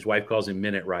his wife calls him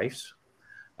Minute Rice.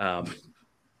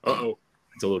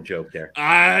 It's a little joke there.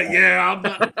 Yeah, I'm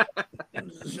not.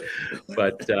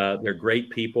 But they're great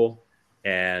people,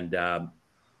 and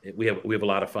we have a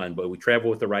lot of fun. But we travel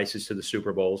with the Rices to the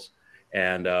Super Bowls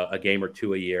and a game or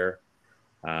two a year.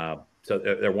 So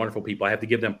they're wonderful people. I have to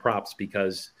give them props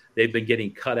because they've been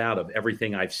getting cut out of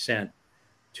everything I've sent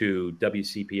to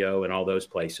WCPO and all those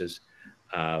places.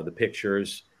 The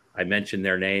pictures, I mentioned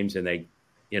their names, and they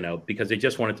because they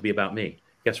just want it to be about me.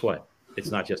 Guess what?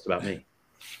 It's not just about me.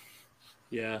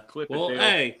 Yeah. Clip it, Well, Dale.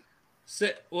 hey,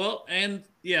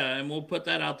 and we'll put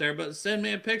that out there. But send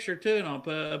me a picture too, and I'll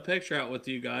put a picture out with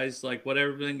you guys, like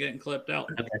whatever's been getting clipped out.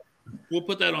 Okay. We'll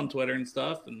put that on Twitter and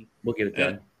stuff, and We'll get it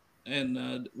done.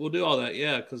 and we'll do all that.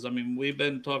 Yeah, because I mean we've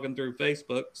been talking through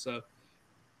Facebook. So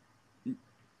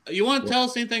you want to tell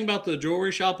us anything about the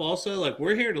jewelry shop? Also, like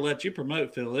we're here to let you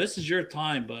promote, Phil. This is your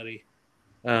time, buddy.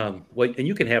 Well, and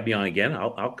you can have me on again.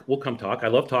 We'll come talk. I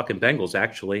love talking Bengals,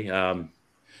 actually.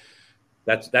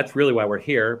 That's really why we're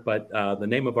here. But the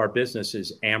name of our business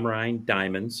is Amrine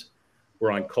Diamonds.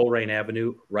 We're on Coleraine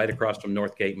Avenue, right across from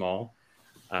Northgate Mall.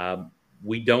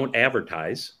 We don't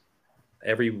advertise.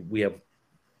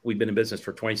 We've been in business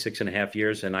for 26 and a half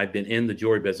years, and I've been in the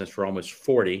jewelry business for almost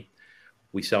 40.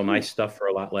 We sell nice stuff for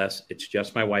a lot less. It's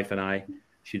just my wife and I.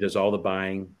 She does all the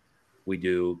buying. We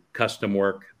do custom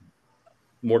work,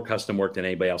 more custom work than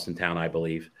anybody else in town, I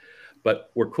believe.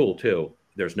 But we're cool too.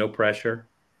 There's no pressure.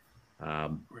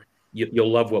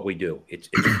 You'll love what we do. It's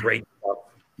great stuff,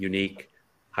 unique,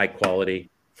 high quality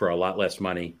for a lot less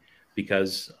money,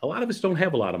 because a lot of us don't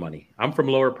have a lot of money. I'm from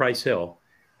Lower Price Hill,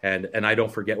 and I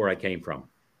don't forget where I came from.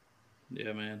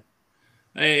 Yeah, man.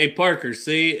 Hey, Parker,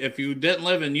 see, if you didn't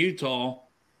live in Utah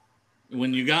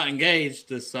when you got engaged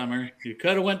this summer, you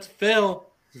could have went to Phil.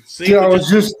 See, I was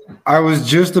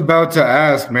just about to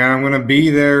ask, man. I'm gonna be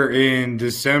there in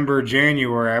December,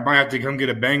 January. I might have to come get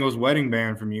a Bengals wedding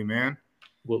band from you, man.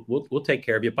 We'll take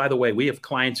care of you. By the way, we have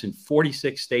clients in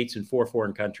 46 states and 4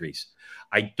 foreign countries.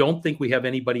 I don't think we have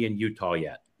anybody in Utah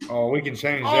yet. Oh, we can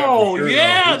change that. Oh, for sure,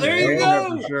 yeah, there you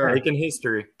go. For sure. Making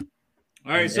history.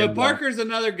 All right, so Parker's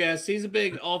another guest. He's a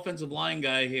big offensive line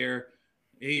guy here.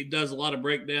 He does a lot of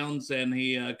breakdowns, and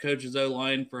he coaches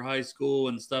O-line for high school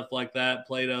and stuff like that,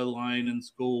 played O-line in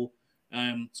school.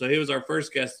 So he was our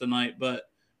first guest tonight. But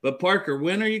Parker,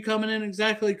 when are you coming in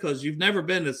exactly? Because you've never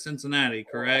been to Cincinnati,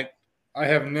 correct? I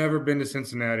have never been to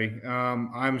Cincinnati.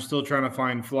 I'm still trying to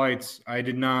find flights. I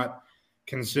did not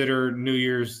consider New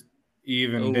Year's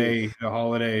Eve day the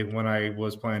holiday when I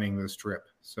was planning this trip.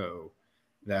 So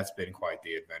that's been quite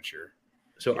the adventure.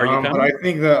 So are you coming? But I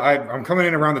think that I'm coming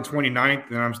in around the 29th,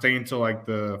 and I'm staying until like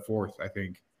the 4th, I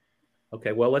think.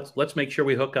 Okay, well, let's make sure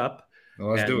we hook up. Well,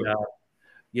 let's do it.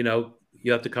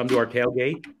 You have to come to our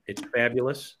tailgate. It's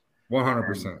fabulous.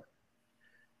 100%.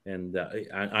 And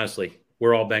honestly,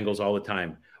 we're all Bengals all the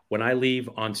time. When I leave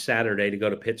on Saturday to go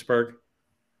to Pittsburgh,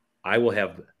 I will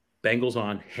have Bengals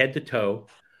on head to toe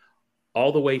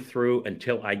all the way through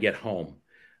until I get home.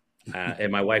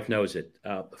 And my wife knows it.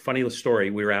 Funny story,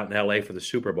 we were out in LA for the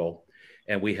Super Bowl,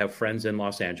 and we have friends in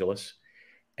Los Angeles,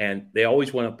 and they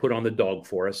always want to put on the dog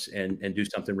for us and do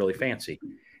something really fancy.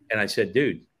 And I said,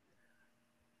 dude,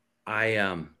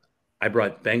 I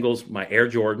brought Bengals, my Air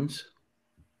Jordans.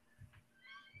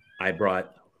 I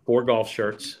brought 4 golf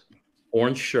shirts,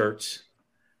 orange shirts,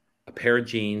 a pair of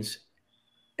jeans,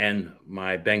 and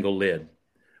my Bengal lid,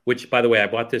 which, by the way, I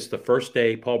bought this the first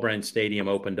day Paul Brown Stadium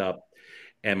opened up.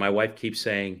 And my wife keeps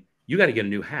saying, you got to get a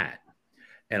new hat.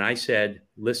 And I said,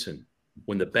 listen,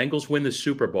 when the Bengals win the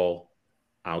Super Bowl,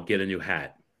 I'll get a new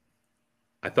hat.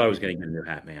 I thought I was going to get a new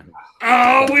hat, man.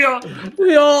 Oh, we all.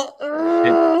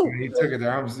 He took it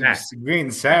there. I'm being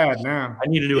sad now. I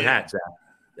need a new hat, Zach.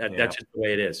 That's just the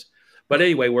way it is. But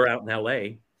anyway, we're out in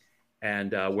LA,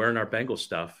 and wearing our Bengals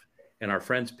stuff, and our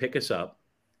friends pick us up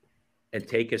and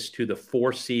take us to the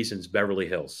Four Seasons Beverly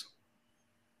Hills.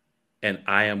 And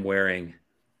I am wearing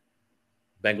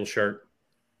Bengal shirt,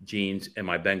 jeans, and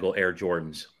my Bengal Air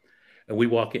Jordans. And we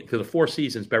walk into the Four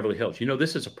Seasons Beverly Hills.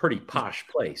 This is a pretty posh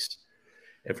place.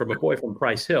 And from a boy from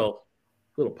Price Hill,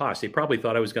 a little posh, they probably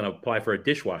thought I was going to apply for a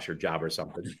dishwasher job or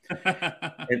something.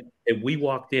 and we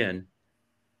walked in,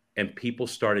 and people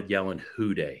started yelling,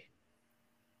 "Who Dey?"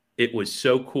 It was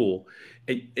so cool.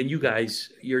 And you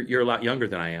guys, you're a lot younger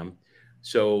than I am.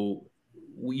 So,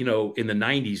 in the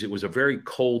 90s, it was a very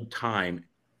cold time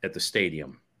at the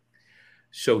stadium.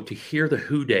 So to hear the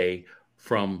Who Dey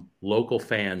from local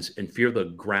fans and feel the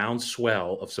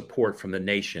groundswell of support from the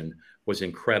nation was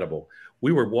incredible.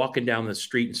 We were walking down the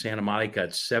street in Santa Monica at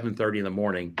 7:30 in the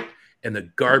morning, and the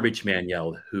garbage man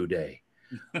yelled, "Who Dey?"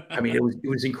 I mean, it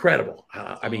was incredible.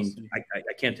 I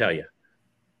can't tell you.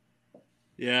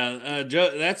 Yeah,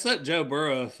 Joe. That's that Joe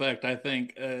Burrow effect. I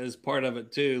think is part of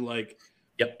it too. Like,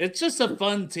 yep, it's just a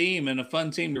fun team and a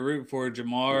fun team to root for.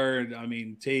 Jamar,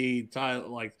 Tyler,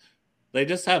 like they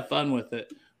just have fun with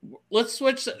it. Let's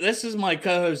switch. This is my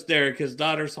co-host Derek. His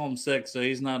daughter's homesick, so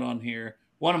he's not on here.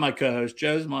 One of my co-hosts,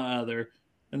 Joe's my other.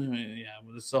 And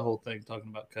it's the whole thing talking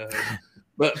about co-hosts.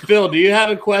 But Phil, do you have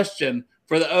a question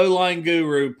for the O-line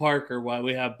guru, Parker, while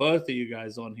we have both of you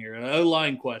guys on here, an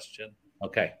O-line question.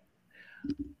 Okay.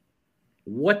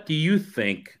 What do you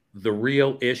think the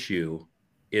real issue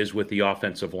is with the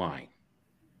offensive line?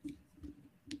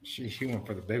 He went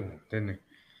for the big one, didn't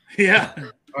he? Yeah.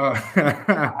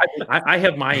 I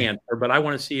have my answer, but I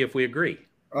want to see if we agree.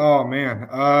 Oh, man.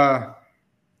 I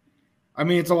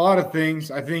mean, it's a lot of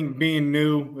things. I think being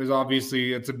new is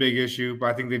obviously it's a big issue, but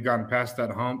I think they've gotten past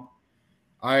that hump.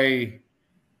 I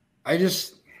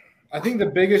think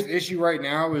the biggest issue right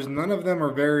now is none of them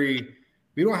are we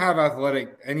don't have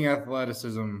any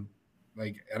athleticism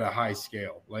like at a high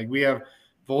scale. Like we have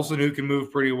Volson who can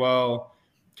move pretty well,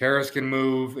 Karras can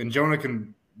move, and Jonah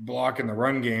can block in the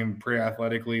run game pretty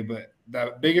athletically. But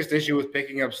the biggest issue with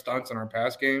picking up stunts in our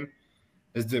pass game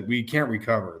is that we can't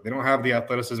recover. They don't have the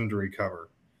athleticism to recover.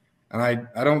 And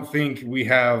I don't think we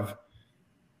have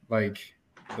like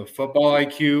the football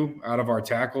IQ out of our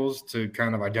tackles to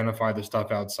kind of identify the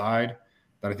stuff outside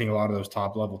that I think a lot of those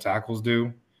top level tackles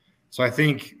do. So I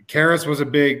think Karras was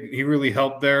he really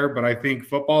helped there, but I think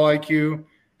football IQ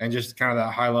and just kind of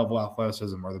that high level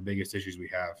athleticism are the biggest issues we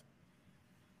have.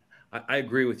 I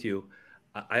agree with you.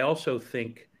 I also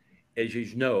think, as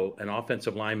you know, an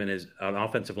offensive line is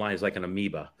like an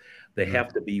amoeba. They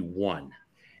have to be one.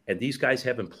 And these guys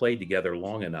haven't played together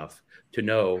long enough to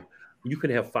know you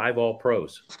could have 5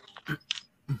 all-pros.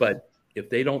 But if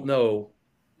they don't know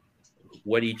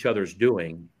what each other's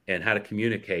doing and how to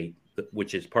communicate,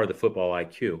 which is part of the football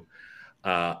IQ,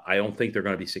 I don't think they're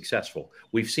going to be successful.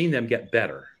 We've seen them get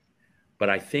better. But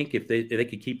I think if they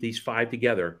could keep these 5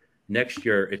 together, next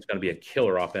year it's going to be a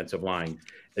killer offensive line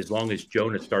as long as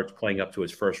Jonah starts playing up to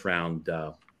his first round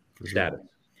status.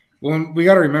 Well, we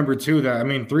got to remember too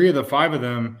that 3 of the 5 of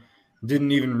them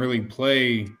didn't even really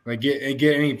play, like get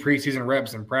any preseason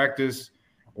reps in practice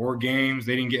or games.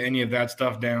 They didn't get any of that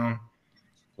stuff down.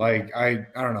 Like I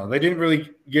don't know. They didn't really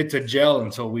get to gel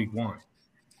until week 1.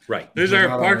 Right. These are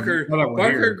Parker.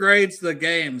 Parker grades the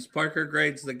games. Parker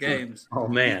grades the games. Oh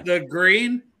man. The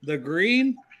green,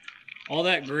 all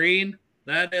that green,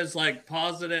 that is like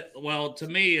positive. Well, to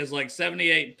me, is like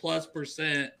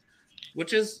 78+%,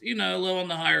 which is, a little on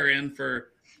the higher end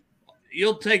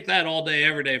you'll take that all day,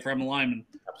 every day from a lineman.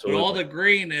 Absolutely. But all the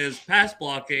green is pass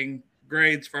blocking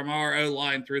grades from our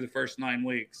O-line through the first 9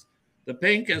 weeks. The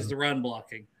pink is the run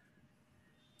blocking.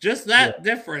 Just that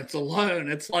difference alone,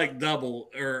 it's like double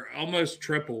or almost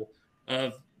triple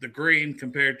of the green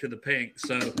compared to the pink.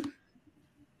 So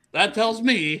that tells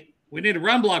me we need to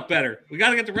run block better. We got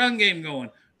to get the run game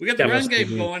going. We get the run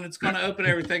game going, it's going to open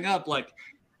everything up. Like,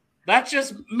 that's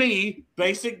just me,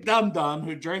 basic dum-dum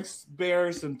who drinks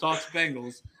beers and talks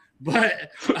Bengals.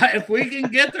 But if we can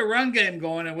get the run game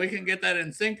going and we can get that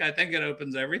in sync, I think it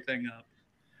opens everything up.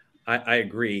 I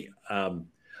agree.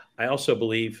 I also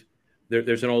believe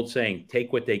there's an old saying,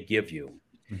 take what they give you.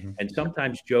 Mm-hmm. And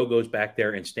sometimes Joe goes back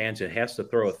there and stands and has to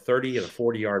throw a 30 or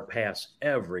 40-yard pass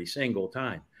every single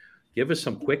time. Give us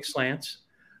some quick slants.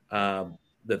 The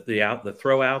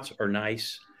throwouts are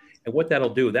nice. And what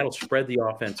that'll do, that'll spread the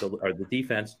offense or the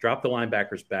defense, drop the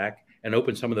linebackers back, and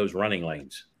open some of those running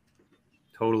lanes.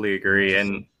 Totally agree.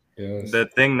 And the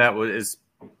thing that is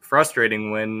frustrating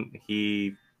when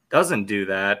he doesn't do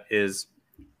that is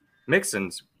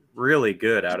Mixon's really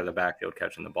good out of the backfield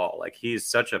catching the ball. Like, he's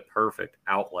such a perfect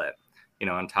outlet,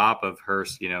 on top of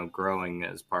Hurst, growing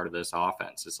as part of this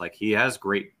offense. It's like he has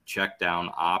great check down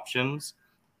options.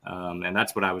 And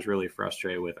that's what I was really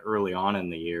frustrated with early on in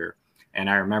the year. And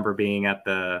I remember being at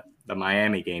the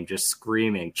Miami game, just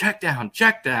screaming, check down.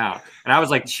 And I was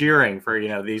like cheering for,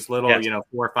 these little, 4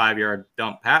 or 5 yard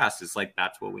dump passes. Like,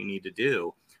 that's what we need to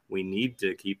do. We need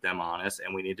to keep them honest.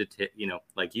 And we need to,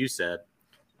 like you said,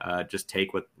 just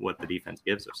take what the defense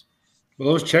gives us. Well,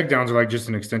 those checkdowns are like just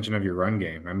an extension of your run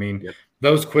game. I mean,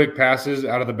 those quick passes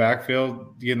out of the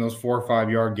backfield, getting those 4 or 5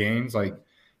 yard gains, like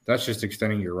that's just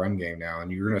extending your run game now.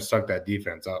 And you're going to suck that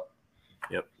defense up.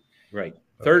 Yep. Right.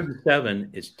 3rd and 7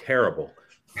 is terrible.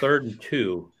 3rd and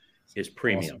 2 is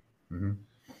premium. Awesome. Mm-hmm.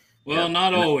 Well,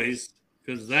 not always,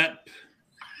 because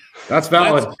that's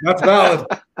valid. That's valid.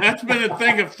 That's been a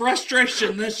thing of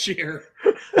frustration this year.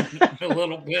 A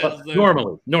little bit.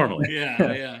 Normally.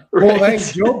 Yeah. Well, hey,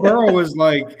 Joe Burrow is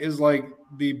like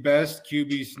the best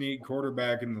QB sneak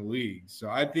quarterback in the league. So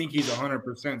I think he's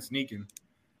 100% sneaking.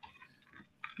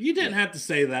 You didn't have to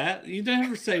say that. You don't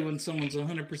ever say when someone's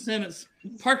 100%. It's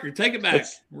Parker. Take it back.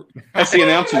 That's the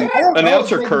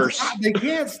announcer curse. They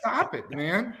can't stop it,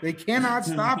 man. They cannot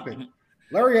stop it.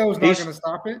 Larry O's not going to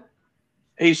stop it.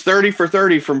 He's 30 for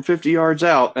 30 from 50 yards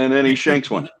out, and then he shanks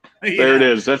one. There it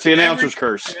is. That's the announcer's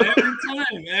curse.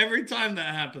 Every time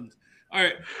that happens. All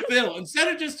right, Phil,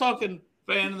 instead of just talking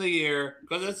fan of the year,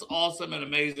 because it's awesome and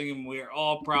amazing and we're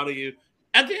all proud of you,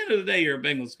 at the end of the day, you're a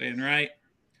Bengals fan, right?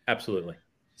 Absolutely.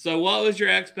 So what was your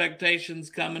expectations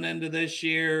coming into this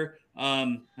year?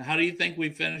 How do you think we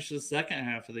finished the second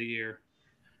half of the year?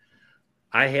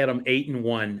 I had them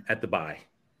 8-1 at the bye.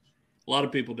 A lot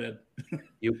of people did.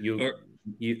 I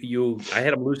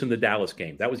had them losing the Dallas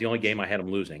game. That was the only game I had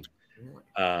them losing.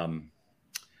 And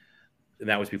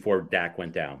that was before Dak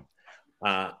went down.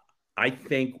 I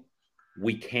think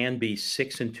we can be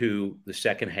 6-2 the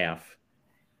second half,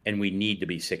 and we need to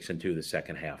be 6-2 the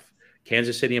second half.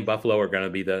 Kansas City and Buffalo are going to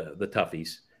be the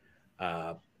toughies.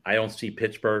 I don't see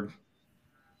Pittsburgh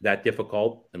that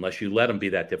difficult unless you let them be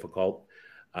that difficult.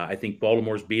 I think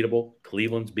Baltimore's beatable.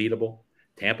 Cleveland's beatable.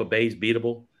 Tampa Bay's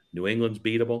beatable. New England's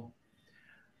beatable.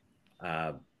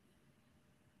 I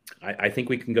think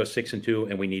we can go 6-2,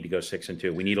 and we need to go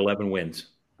 6-2. We need 11 wins.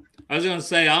 I was going to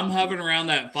say, I'm hovering around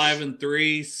that 5-3,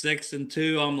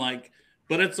 6-2. I'm like,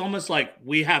 but it's almost like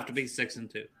we have to be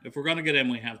 6-2. If we're going to get in,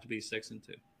 we have to be 6-2.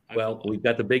 Well, we've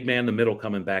got the big man in the middle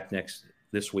coming back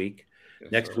this week.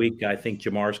 Yes, Next sir. week, I think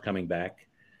Jamar's coming back.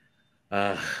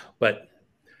 But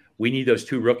we need those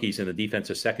two rookies in the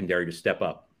defensive secondary to step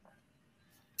up.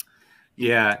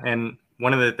 Yeah, and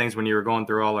one of the things when you were going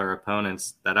through all our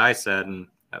opponents that I said, and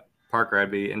Parker,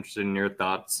 I'd be interested in your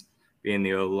thoughts being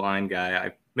the O-line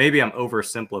guy. Maybe I'm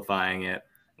oversimplifying it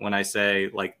when I say,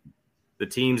 like, the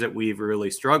teams that we've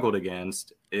really struggled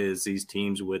against is these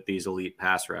teams with these elite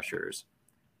pass rushers,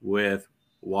 with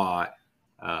Watt,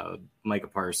 Micah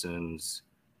Parsons,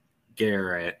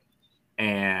 Garrett.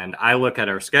 And I look at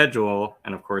our schedule,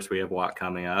 and of course we have Watt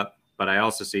coming up, but I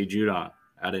also see Judon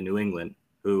out of New England,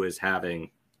 who is having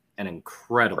an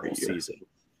incredible season.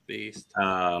 Beast.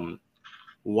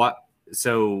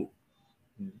 So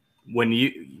when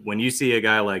you see a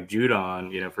guy like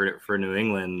Judon, for New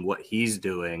England, what he's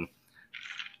doing,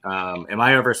 am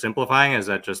I oversimplifying? Is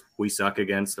that just we suck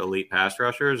against elite pass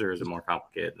rushers, or is it more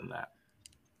complicated than that?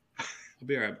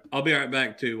 I'll be right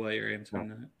back too while you're answering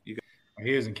that.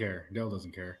 He doesn't care. Dale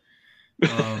doesn't care.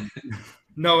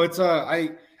 No, it's I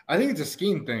think it's a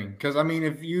scheme thing, because I mean,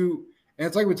 and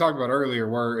it's like we talked about earlier,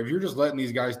 where if you're just letting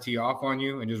these guys tee off on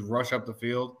you and just rush up the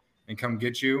field and come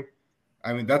get you,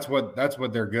 I mean, that's what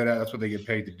they're good at. That's what they get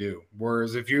paid to do.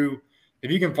 Whereas if you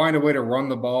can find a way to run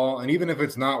the ball, and even if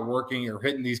it's not working, or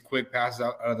hitting these quick passes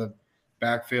out of the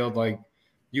backfield, like,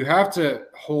 you have to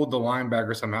hold the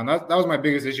linebacker somehow. And that was my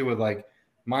biggest issue with, like,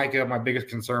 Micah, my biggest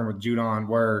concern with Judon,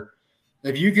 where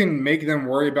if you can make them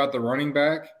worry about the running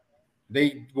back,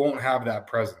 they won't have that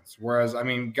presence. Whereas, I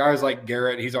mean, guys like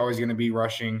Garrett, he's always going to be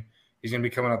rushing. He's going to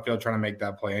be coming upfield trying to make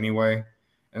that play anyway.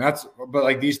 But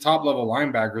like, these top level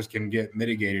linebackers can get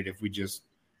mitigated if we just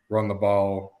run the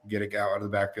ball, get it out of the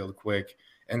backfield quick.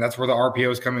 And that's where the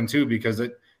RPOs come in too, because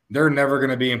they're never going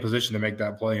to be in position to make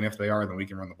that play. And if they are, then we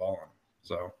can run the ball on them.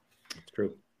 So It's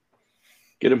true.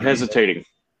 Get them hesitating.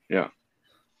 Yeah.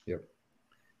 Yep.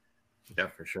 Yeah,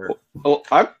 for sure. Well,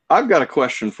 I've got a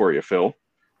question for you, Phil.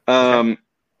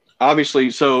 Obviously,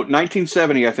 so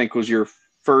 1970, I think, was your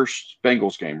first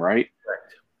Bengals game, right?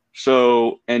 Correct.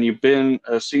 So, and you've been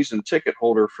a season ticket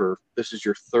holder this is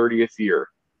your 30th year.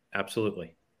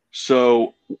 Absolutely.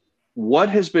 So what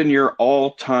has been your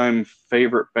all-time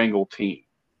favorite Bengal team?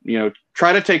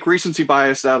 Try to take recency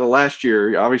bias out of last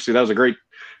year. Obviously, that was a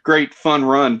great fun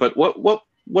run, but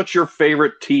what's your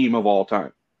favorite team of all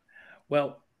time?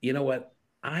 Well, you know what?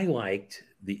 I liked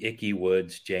the Ickey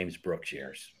Woods, James Brooks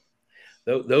years.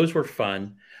 Those were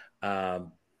fun. They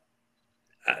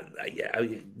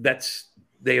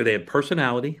had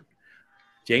personality.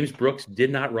 James Brooks did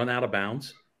not run out of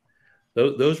bounds.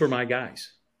 Those were my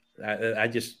guys.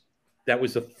 That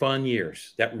was the fun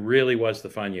years. That really was the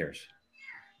fun years.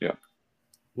 Yeah.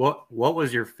 What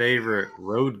was your favorite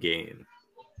road game?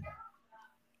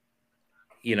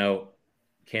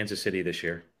 Kansas City this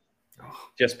year.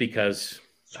 Just because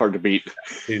it's hard to beat.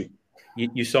 Dude,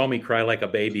 you saw me cry like a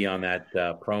baby on that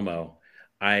promo.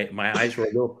 My eyes were a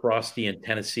little frosty in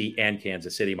Tennessee and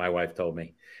Kansas City, my wife told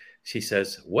me. She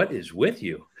says, "What is with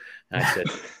you?" And I said,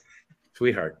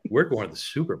 "Sweetheart, we're going to the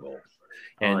Super Bowl."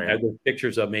 And I had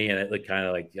pictures of me, and it looked kind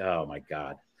of like, oh, my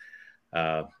God.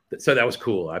 So that was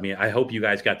cool. I mean, I hope you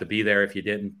guys got to be there. If you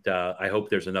didn't, I hope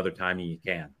there's another time you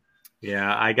can.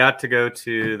 Yeah, I got to go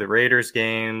to the Raiders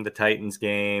game, the Titans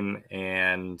game,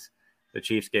 and the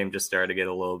Chiefs game just started to get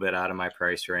a little bit out of my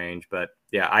price range. But,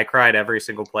 yeah, I cried every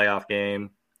single playoff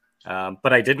game.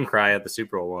 But I didn't cry at the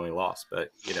Super Bowl when we lost. But,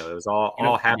 it was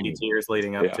all happy tears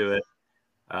leading up to it.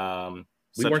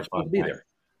 We weren't supposed to be there.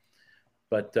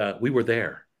 But we were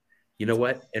there. You know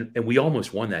what? And we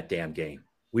almost won that damn game.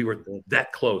 We were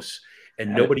that close,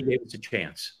 and nobody gave us a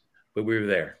chance, but we were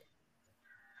there.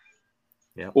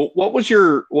 Yeah. Well, what was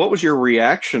your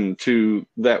reaction to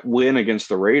that win against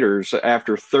the Raiders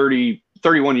after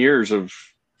 31 years of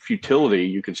futility,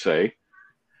 you could say?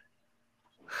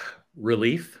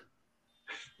 Relief.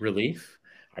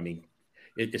 I mean,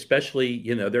 especially,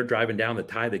 they're driving down to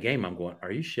tie the game. I'm going,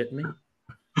 are you shitting me?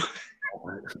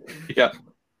 Yeah.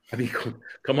 I mean,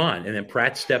 come on. And then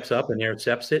Pratt steps up and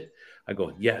intercepts it. I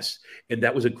go, yes. And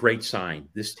that was a great sign.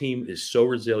 This team is so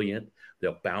resilient.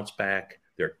 They'll bounce back.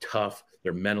 They're tough.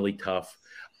 They're mentally tough.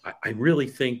 I really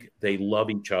think they love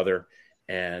each other.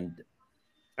 And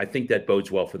I think that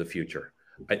bodes well for the future.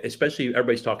 Especially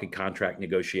everybody's talking contract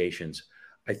negotiations.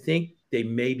 I think they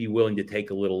may be willing to take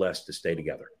a little less to stay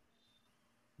together.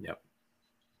 Yep.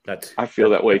 I feel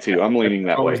that way too. I'm leaning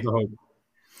that way.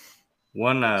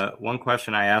 One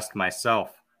question I asked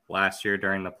myself last year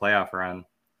during the playoff run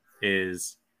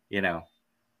is,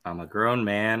 I'm a grown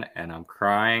man and I'm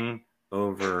crying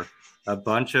over a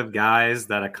bunch of guys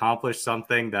that accomplished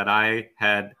something that I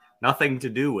had nothing to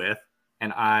do with,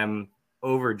 and I'm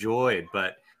overjoyed.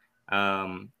 But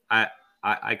I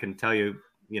can tell you,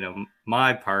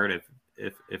 my part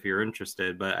if you're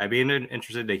interested. But I'd be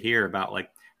interested to hear about like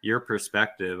your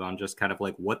perspective on just kind of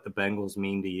like what the Bengals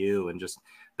mean to you and just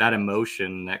that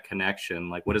emotion, that connection.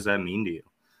 Like, what does that mean to you?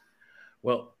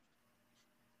 Well,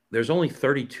 there's only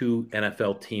 32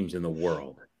 NFL teams in the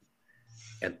world.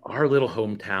 And our little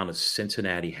hometown of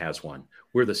Cincinnati has one.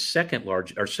 We're the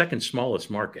second smallest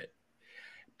market,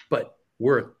 but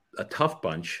we're a tough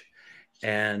bunch.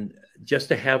 And just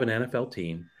to have an NFL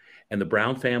team, and the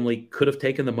Brown family could have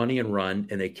taken the money and run,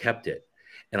 and they kept it.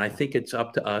 And I think it's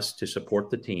up to us to support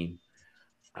the team.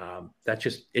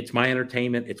 It's my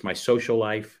entertainment. It's my social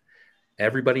life.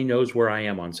 Everybody knows where I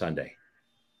am on Sunday.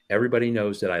 Everybody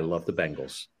knows that I love the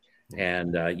Bengals.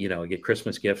 And, I get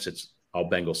Christmas gifts. It's all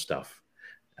Bengals stuff.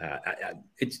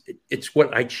 It's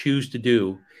what I choose to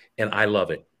do, and I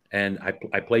love it. And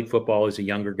I played football as a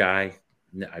younger guy.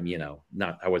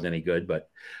 I wasn't any good, but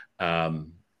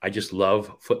I just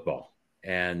love football.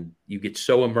 And you get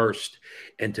so immersed,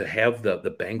 and to have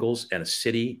the Bengals and a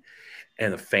city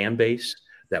and a fan base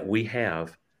that we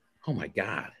have, oh my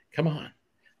God, come on.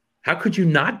 How could you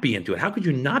not be into it? How could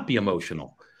you not be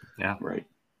emotional? Yeah, right.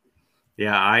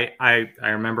 Yeah, I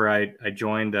remember I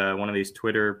joined one of these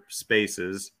Twitter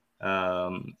spaces,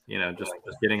 just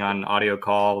getting on an audio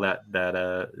call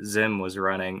that Zim was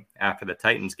running after the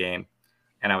Titans game.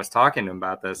 And I was talking to him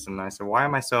about this, and I said, why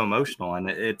am I so emotional? And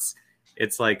it's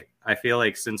like, I feel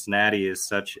like Cincinnati is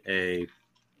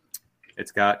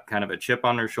it's got kind of a chip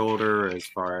on their shoulder as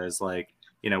far as like,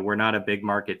 we're not a big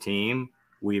market team.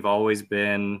 We've always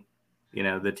been,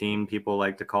 the team people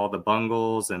like to call the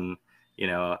Bungles, and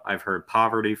I've heard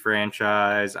poverty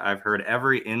franchise. I've heard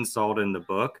every insult in the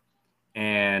book.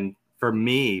 And for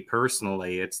me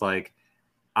personally, it's like,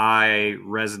 I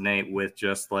resonate with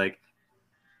just like,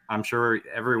 I'm sure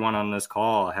everyone on this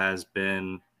call has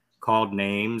been called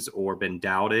names or been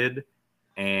doubted.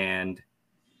 And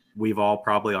we've all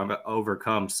probably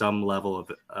overcome some level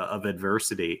of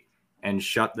adversity and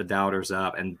shut the doubters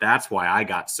up. And that's why I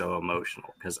got so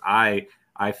emotional, because I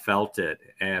felt it,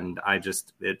 and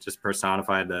it just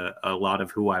personified a lot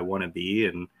of who I want to be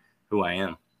and who I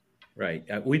am. Right.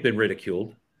 We've been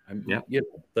ridiculed.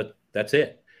 That's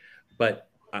it. But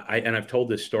I've told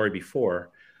this story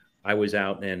before. I was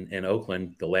out in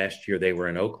Oakland the last year they were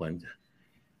in Oakland,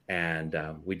 and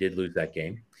we did lose that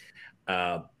game.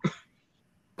 I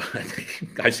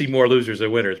see more losers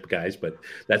than winners, guys, but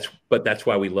that's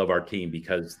why we love our team,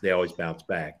 because they always bounce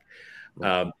back.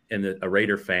 And a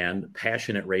Raider fan,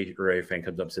 passionate Raider fan,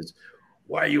 comes up and says,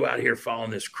 "Why are you out here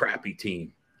following this crappy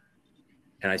team?"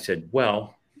 And I said,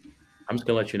 "Well, I'm just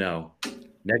going to let you know,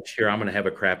 next year I'm going to have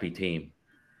a crappy team,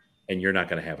 and you're not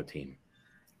going to have a team.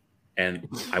 And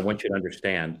I want you to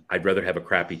understand, I'd rather have a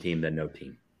crappy team than no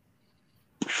team."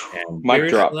 And mic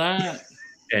drop.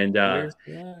 And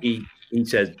he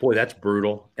says, "Boy, that's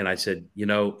brutal." And I said,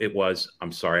 "It was.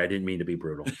 I'm sorry. I didn't mean to be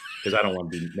brutal, because I don't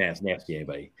want to be nasty to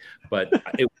anybody. But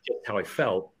it was just how I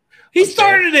felt." He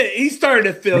started it. He started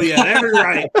to fill you. Every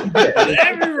right.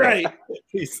 Every right.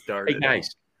 He started. Hey,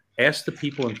 guys, ask the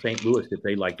people in St. Louis if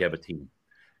they'd like to have a team.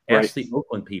 Ask the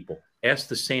Oakland people. Ask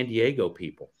the San Diego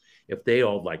people if they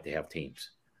all like to have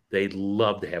teams. They'd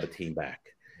love to have a team back,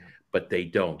 but they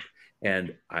don't.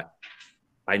 And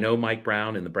I know Mike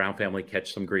Brown and the Brown family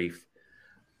catch some grief,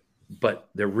 but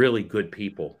they're really good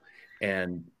people,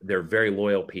 and they're very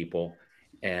loyal people,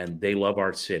 and they love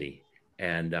our city.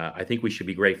 And I think we should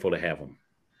be grateful to have them.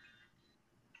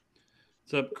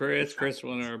 What's up, Chris? Chris,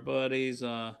 one of our buddies.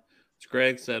 as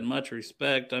Greg said, much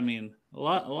respect. I mean, a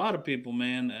lot of people,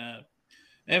 man.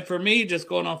 And for me, just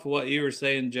going off of what you were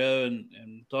saying, Joe,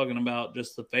 and talking about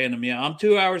just the fandom, yeah, I'm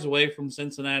 2 hours away from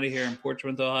Cincinnati here in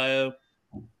Portsmouth, Ohio.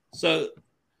 So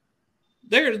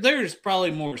there's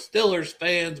probably more Steelers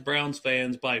fans, Browns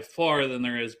fans by far than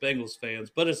there is Bengals fans,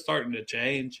 but it's starting to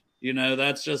change. You know,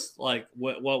 that's just like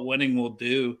what winning will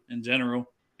do in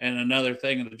general. And another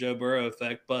thing of the Joe Burrow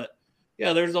effect. But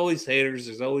yeah, there's always haters.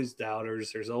 There's always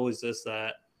doubters. There's always this,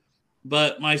 that.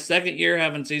 But my second year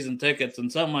having season tickets,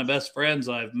 and some of my best friends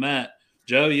I've met,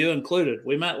 Joe, you included,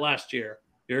 we met last year.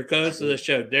 Your co-host of the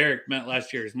show, Derek, met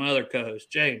last year. He's my other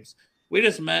co-host, James. We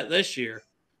just met this year.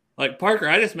 Like, Parker,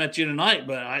 I just met you tonight,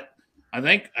 but I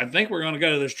think we're going to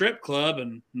go to the strip club,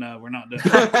 and no, we're not doing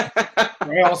that.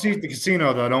 Well, I'll see you at the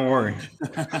casino, though. Don't worry.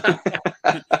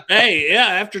 Hey, yeah,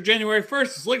 after January 1st,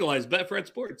 it's legalized. Betfred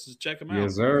Sports. Just check them out.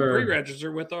 Yes, sir.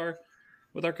 Pre-register with our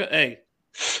hey,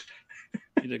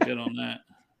 you did good on that.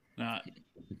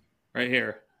 Right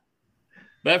here.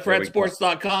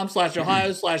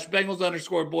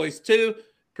 BetFredSports.com/Ohio/Bengals_boys2.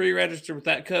 Pre-register with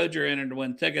that code. You're entered to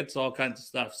win tickets, all kinds of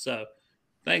stuff. So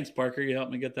thanks, Parker. You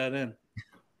helped me get that in.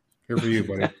 Here for you,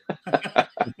 buddy.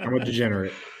 I'm a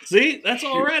degenerate. See, that's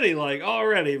already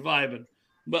vibing.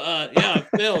 But yeah,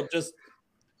 Phil, just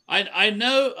I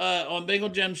know on Bengal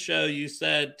Jim's show you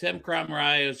said Tim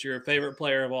Kromrei is your favorite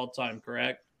player of all time,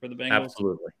 correct? For the Bengals?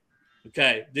 Absolutely.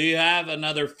 Okay. Do you have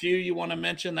another few you want to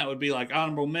mention that would be like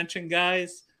honorable mention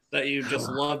guys that you just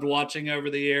loved watching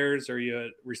over the years, or you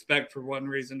respect for one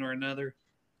reason or another?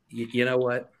 You know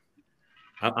what?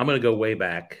 I'm going to go way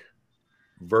back.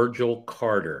 Virgil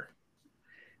Carter.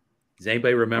 Does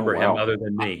anybody remember him other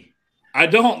than me? I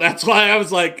don't. That's why I was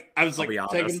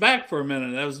taken back for a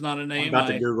minute. That was not a name. I'm about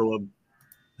to Google him.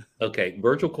 Okay,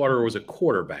 Virgil Carter was a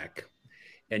quarterback,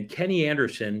 and Kenny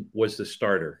Anderson was the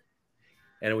starter.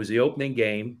 And it was the opening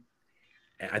game.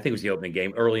 I think it was the opening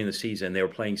game early in the season. They were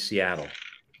playing Seattle,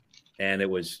 and it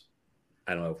was,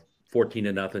 14-0,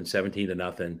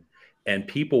 17-0, and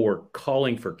people were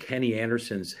calling for Kenny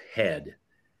Anderson's head.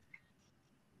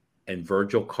 And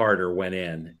Virgil Carter went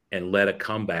in and led a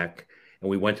comeback, and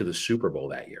we went to the Super Bowl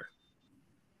that year.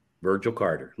 Virgil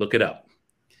Carter, look it up.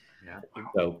 Yeah.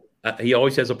 So he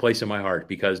always has a place in my heart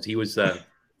because he was the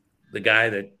guy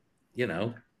that, he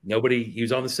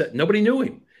was on the set. Nobody knew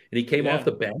him, and he came off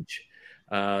the bench.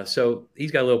 So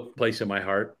he's got a little place in my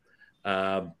heart.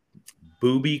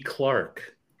 Booby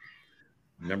Clark.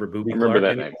 Remember Booby Clark?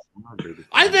 Remember that name.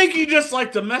 I think you just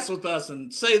like to mess with us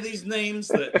and say these names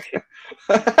that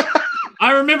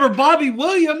I remember Bobby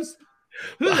Williams.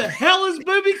 Who the hell is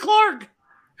Booby Clark?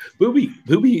 Booby,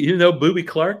 Booby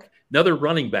Clark? Another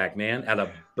running back, man, out of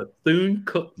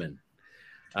Bethune-Cookman.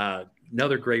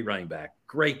 Another great running back.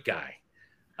 Great guy.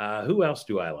 Who else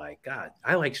do I like? God,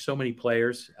 I like so many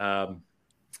players.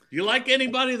 You like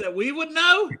anybody that we would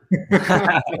know?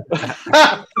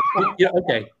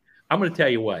 Okay. I'm going to tell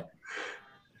you what.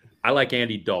 I like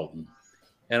Andy Dalton.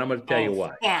 And I'm going to tell you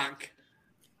what. Fuck.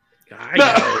 I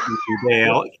got you,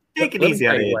 Dale. Take it easy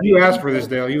on you. You asked for this,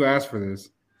 Dale. You asked for this.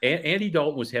 Andy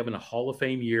Dalton was having a Hall of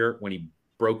Fame year when he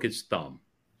broke his thumb.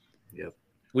 Yep.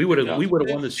 We would have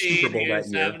won the Super Bowl that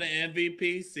year. Having an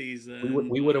MVP season.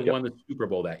 We would have won the Super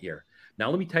Bowl that year. Now,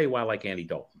 let me tell you why I like Andy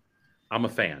Dalton. I'm a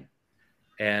fan.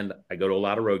 And I go to a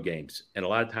lot of road games. And a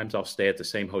lot of times I'll stay at the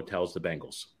same hotel as the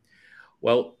Bengals.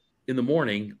 Well, in the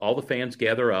morning, all the fans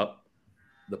gather up.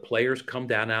 The players come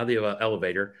down out of the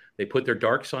elevator. They put their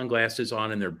dark sunglasses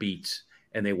on and their Beats,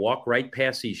 and they walk right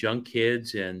past these young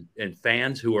kids and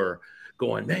fans who are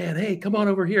going, man, hey, come on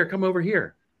over here. Come over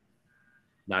here.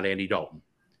 Not Andy Dalton.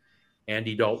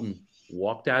 Andy Dalton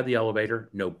walked out of the elevator,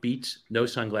 no Beats, no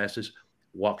sunglasses,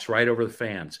 walks right over the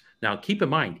fans. Now, keep in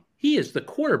mind, he is the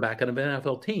quarterback of an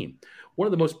NFL team, one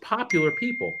of the most popular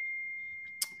people.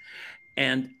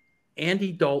 And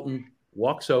Andy Dalton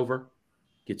walks over,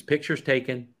 gets pictures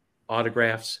taken,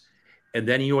 autographs, and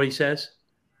then you know what he says?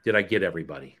 Did I get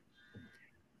everybody?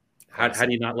 How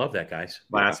do you not love that, guys?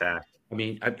 Last act. I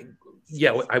mean,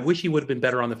 I wish he would have been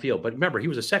better on the field. But remember, he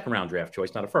was a second-round draft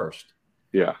choice, not a first.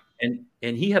 Yeah. And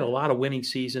he had a lot of winning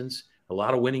seasons, a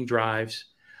lot of winning drives.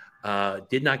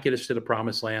 Did not get us to the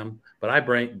promised land, but I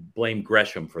blame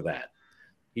Gresham for that.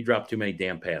 He dropped too many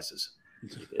damn passes.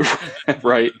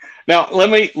 Right. Now,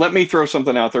 let me throw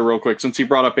something out there real quick. Since he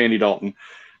brought up Andy Dalton,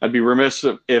 I'd be remiss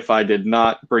if I did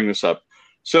not bring this up.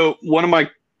 So one of my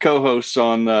co-hosts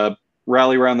on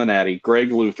Rally Around the Natty,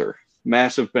 Greg Luther,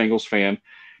 massive Bengals fan,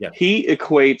 he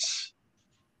equates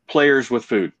players with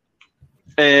food.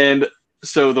 And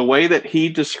so the way that he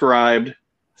described,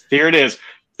 here it is,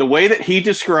 The way that he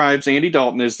describes Andy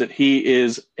Dalton is that he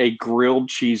is a grilled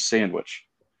cheese sandwich.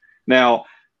 Now,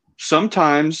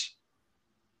 sometimes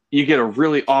you get a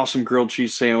really awesome grilled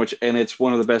cheese sandwich, and it's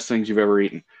one of the best things you've ever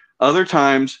eaten. Other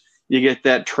times, you get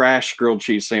that trash grilled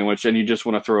cheese sandwich, and you just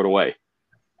want to throw it away.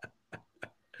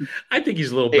 I think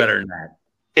he's a little better than that.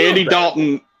 Andy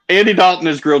Dalton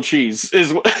is grilled cheese.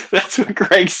 That's what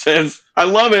Greg says. I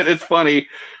love it. It's funny.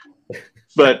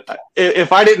 But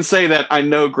if I didn't say that, I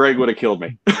know Greg would have killed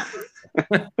me.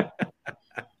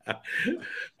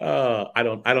 I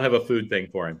don't have a food thing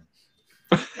for him.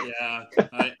 Yeah,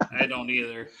 I don't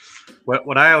either.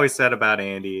 What I always said about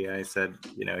Andy, I said,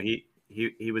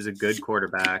 he was a good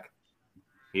quarterback.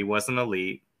 He wasn't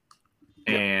elite.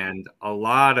 And a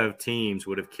lot of teams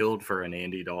would have killed for an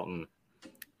Andy Dalton.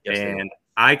 Yes, and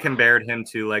I compared him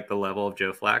to like the level of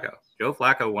Joe Flacco. Joe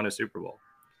Flacco won a Super Bowl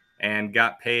and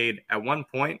got paid at one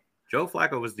point. Joe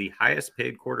Flacco was the highest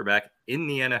paid quarterback in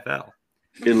the NFL.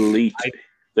 Elite,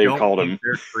 they called him.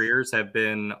 Their careers have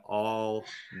been all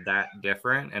that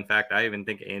different. In fact, I even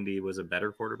think Andy was a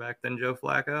better quarterback than Joe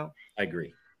Flacco. I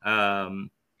agree.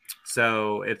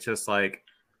 So it's just like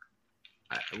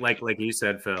you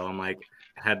said, Phil, I'm like,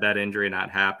 had that injury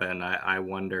not happened, I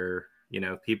wonder,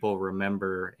 people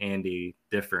remember Andy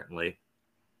differently.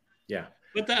 Yeah.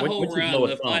 But that whole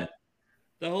round,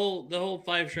 the whole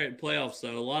 5 straight playoffs,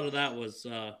 though, a lot of that was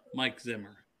Mike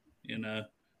Zimmer.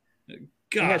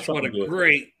 Gosh, what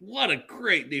a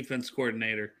great defense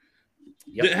coordinator.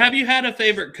 Yep. Have you had a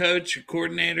favorite coach,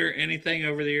 coordinator, anything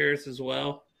over the years as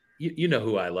well? You know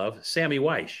who I love, Sammy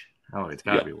Weish. Oh, it's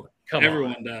got to be one.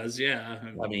 Everyone does, yeah.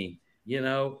 I mean,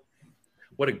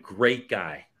 what a great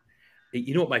guy.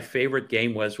 You know what my favorite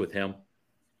game was with him?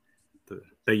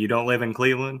 That you don't live in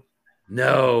Cleveland?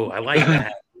 No, I like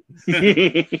that.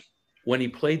 When he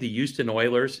played the Houston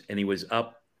Oilers and he was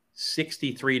up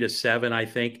 63-7, I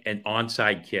think, and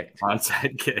onside kicked.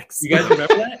 Onside kicks. You guys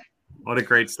remember that? What a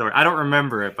great story. I don't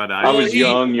remember it, but I was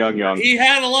young. He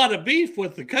had a lot of beef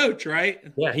with the coach, right?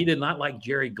 Yeah, he did not like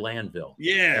Jerry Glanville.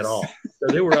 Yes. At all.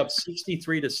 So they were up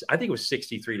 63-7. I think it was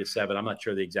 63-7. I'm not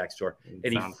sure the exact score.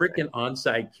 And he freaking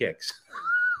onside kicks.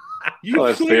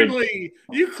 You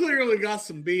clearly got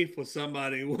some beef with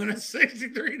somebody when it's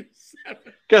 63-7.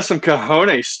 Got some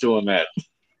cojones to him, that.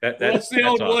 That's the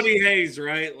old awesome. Woody Hayes,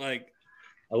 right? Like,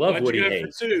 I love Woody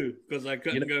Hayes. For 2 because I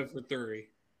couldn't go for 3.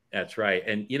 That's right.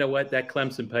 And you know what? That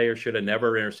Clemson player should have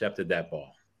never intercepted that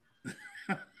ball.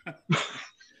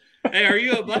 Hey, are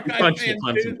you a Buckeye fan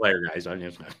Clemson player, guys?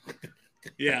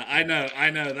 Yeah, I know.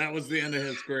 That was the end of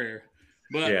his career.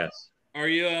 But yes. Are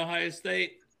you a Ohio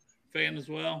State fan as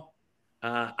well?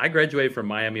 I graduated from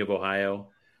Miami of Ohio.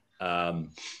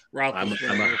 I'm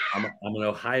an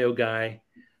Ohio guy,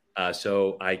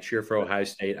 so I cheer for Ohio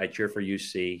State. I cheer for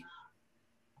UC.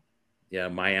 Yeah,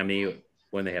 Miami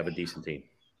when they have a decent team.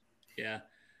 Yeah.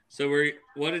 So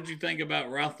what did you think about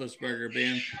Roethlisberger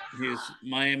being his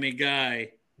Miami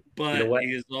guy, but he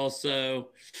is also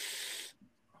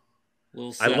a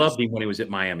little sus. I loved him when he was at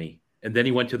Miami, and then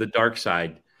he went to the dark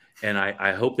side, and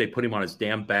I hope they put him on his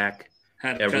damn back.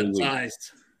 Had to cut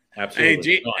ties.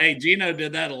 Absolutely. Hey, Gino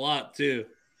did that a lot too.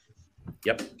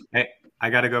 Yep. Hey, I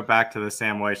got to go back to the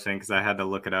Sam Weish thing because I had to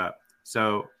look it up.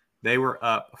 So they were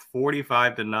up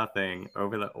 45-0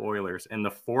 over the Oilers in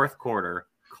the fourth quarter.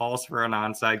 Calls for an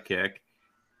onside kick,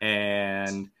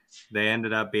 and they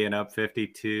ended up being up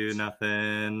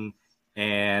 52-0.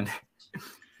 And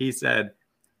he said,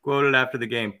 quoted after the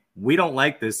game, "We don't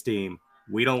like this team.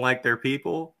 We don't like their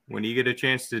people. When you get a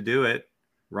chance to do it,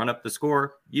 run up the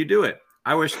score, you do it.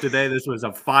 I wish today this was a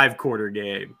 5-quarter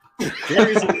game."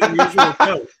 Jerry's an unusual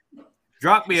coach.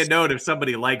 Drop me a note if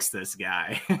somebody likes this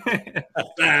guy.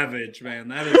 Savage, man.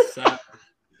 That is savage.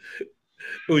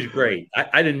 It was great.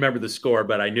 I didn't remember the score,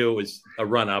 but I knew it was a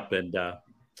run-up and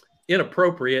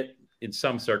inappropriate in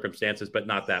some circumstances, but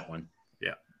not that one.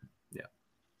 Yeah.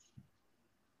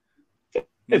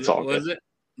 It's all good. Was it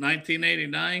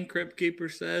 1989, Crypt Keeper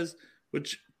says,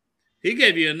 which he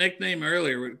gave you a nickname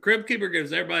earlier. Crypt Keeper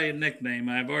gives everybody a nickname.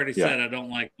 I've already said I don't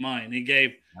like mine.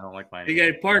 I don't like mine. He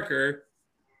gave Parker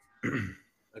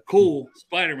a cool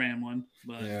Spider-Man one.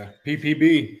 But yeah,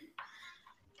 PPB.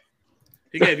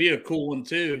 He gave you a cool one,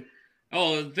 too.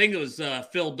 Oh, I think it was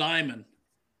Phil Diamond.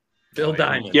 Phil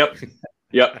Diamond. Yep.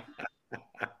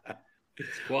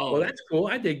 Well, that's cool.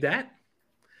 I dig that.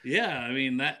 Yeah, I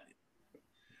mean, that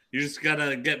you just got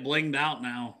to get blinged out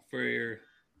now for your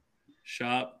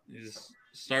shop. You just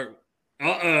start.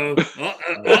 Uh-oh.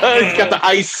 He's got the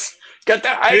ice.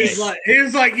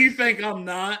 He's like, you think I'm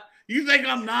not? You think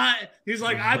I'm not? He's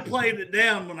like, I played it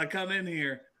down when I come in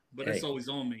here, but it's always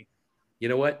on me. You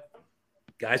know what?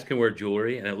 Guys can wear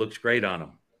jewelry, and it looks great on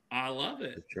them. I love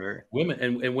it. Sure.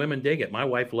 Women and women dig it. My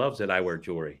wife loves that I wear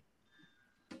jewelry.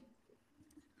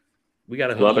 We got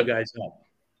to hook you guys up.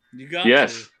 You got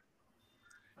yes. to.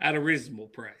 At a reasonable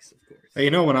price, of course. Hey,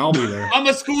 you know when I'll be there. I'm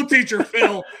a school teacher,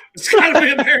 Phil. It's got to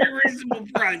be a very reasonable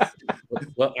price.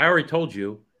 Well, I already told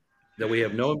you that we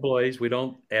have no employees. We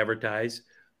don't advertise.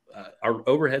 Our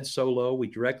overhead's so low. We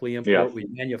directly import. We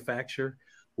manufacture.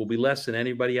 We'll be less than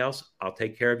anybody else. I'll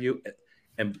take care of you.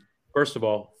 And first of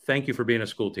all, thank you for being a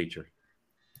school teacher.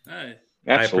 Hey.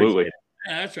 Absolutely.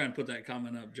 I was trying to put that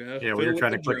comment up, Joe. Yeah, we were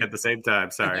trying to click at the same time.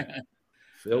 Sorry.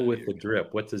 Fill with the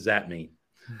drip. What does that mean?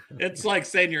 It's like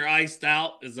saying you're iced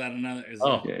out. Is that another?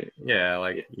 Yeah,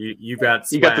 like you got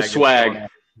swag, you got the swag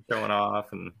showing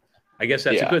off, and I guess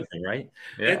that's a good thing, right?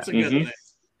 Yeah. It's a good thing.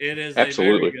 It is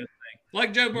absolutely a very good thing.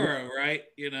 Like Joe Burrow, right?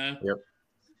 You know. Yep.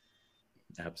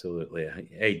 Absolutely.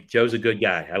 Hey, Joe's a good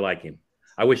guy. I like him.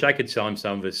 I wish I could sell him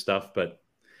some of his stuff, but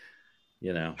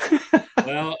you know.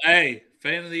 Well, hey,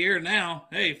 fan of the year now.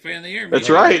 Hey, fan of the year. That's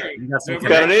right.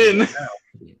 Got it in.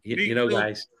 You know,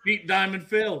 guys. Beat Diamond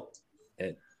Phil.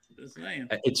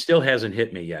 It still hasn't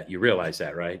hit me yet. You realize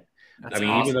that, right? That's I mean,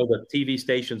 awesome. even though the TV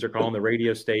stations are calling the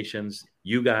radio stations,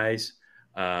 you guys,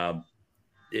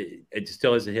 it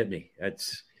still hasn't hit me.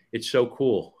 It's so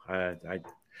cool.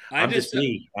 I'm just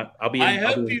me. I'll be. I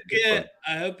hope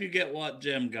you get what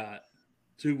Jim got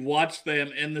to watch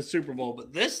them in the Super Bowl,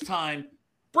 but this time,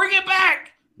 bring it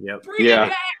back. Yep. Bring it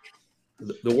back.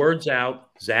 The word's out.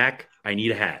 Zach, I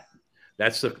need a hat.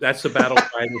 That's the battle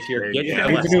cry this year. Needs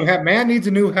a new hat. Man needs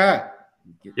a new hat.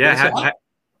 Yeah.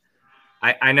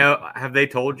 I know. Have they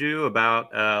told you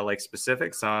about like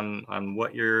specifics on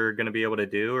what you're going to be able to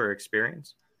do or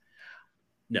experience?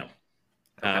 No.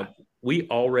 Okay. We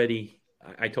already.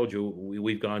 I told you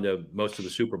we've gone to most of the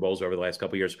Super Bowls over the last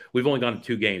couple of years. We've only gone to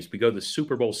 2 games. We go to the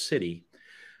Super Bowl city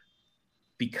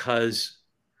because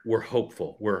we're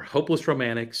hopeful. We're hopeless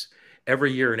romantics.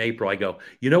 Every year in April, I go,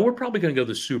 we're probably going to go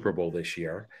to the Super Bowl this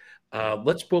year.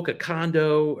 Let's book a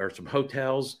condo or some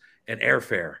hotels and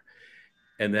airfare.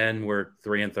 And then we're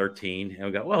 3-13. And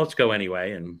we go, well, let's go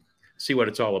anyway and see what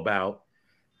it's all about.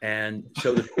 And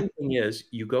so the cool thing is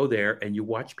you go there and you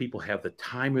watch people have the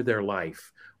time of their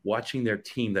life watching their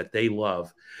team that they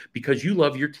love because you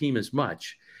love your team as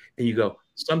much. And you go,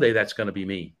 someday that's going to be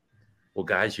me. Well,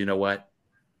 guys, you know what?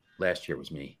 Last year was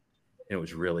me. And it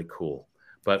was really cool.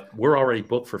 But we're already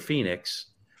booked for Phoenix,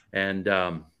 and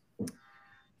I'm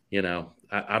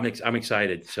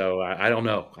excited. So I don't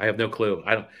know. I have no clue.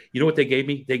 I don't. You know what they gave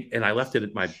me? And I left it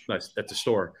at the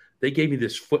store. They gave me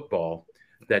this football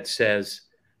that says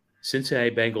Cincinnati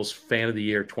Bengals Fan of the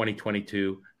Year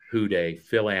 2022 Who Day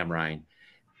Phil Amrine,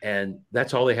 and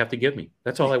that's all they have to give me.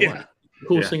 That's all I want.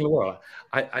 Coolest thing in the world.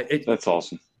 That's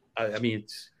awesome. I mean,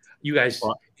 it's. You guys,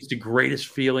 it's the greatest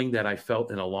feeling that I felt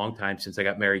in a long time since I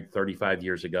got married 35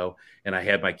 years ago and I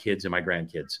had my kids and my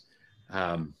grandkids.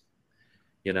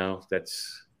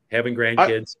 That's having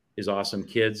grandkids is awesome.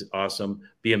 Kids, awesome.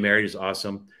 Being married is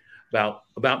awesome.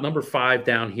 About number 5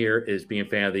 down here is being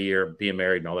fan of the year, being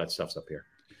married, and all that stuff's up here.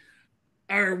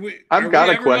 I've got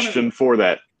a question for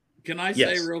that. Can I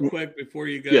say real quick before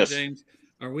you go, James?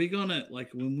 Are we gonna,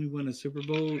 like, when we win a Super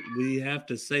Bowl, we have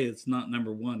to say it's not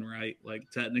number 1, right? Like,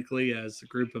 technically, as a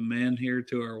group of men here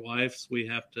to our wives, we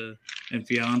have to, and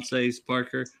fiancés,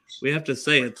 Parker, we have to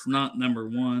say it's not number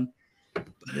 1,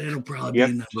 but it'll probably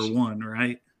be number 1,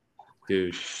 right?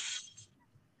 Dude,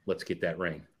 let's get that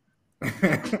ring.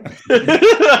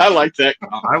 I like that.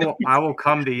 I will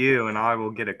come to you and I will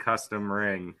get a custom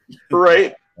ring.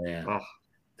 Right. Man.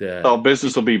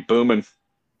 Business will be booming.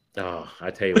 Oh, I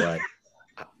tell you what.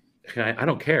 I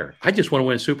don't care. I just want to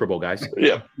win a Super Bowl, guys.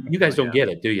 Yeah. You guys don't get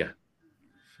it, do you?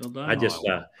 I just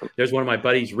there's one of my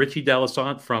buddies, Richie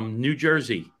Delisant from New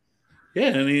Jersey.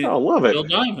 Yeah, and I love it. Phil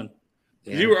Diamond.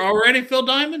 Yeah. You were already Phil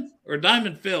Diamond or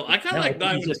Diamond Phil? I kind of like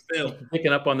Diamond just Phil.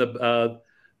 Picking up on the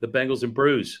Bengals and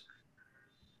Brews.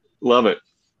 Love it.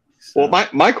 So, well,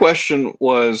 my question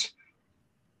was,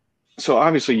 so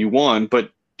obviously you won,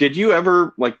 but did you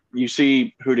ever, like, you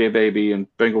see Who Dey Baby and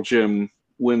Bengal Jim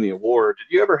win the award?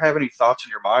 Did you ever have any thoughts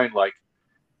in your mind, like,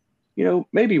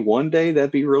 maybe one day that'd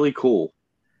be really cool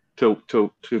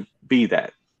to be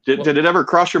that? Did it ever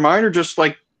cross your mind, or just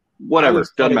like whatever,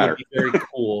 doesn't matter? Very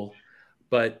cool,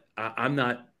 but I'm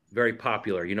not very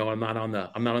popular. I'm not on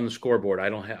the scoreboard. I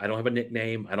don't have a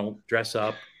nickname. I don't dress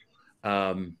up.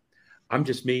 I'm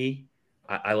just me.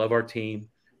 I love our team,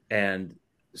 and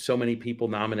so many people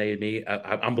nominated me.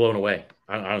 I'm blown away.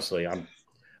 Honestly,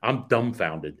 I'm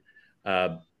dumbfounded.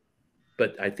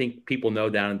 But I think people know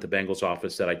down at the Bengals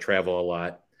office that I travel a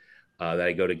lot, that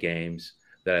I go to games.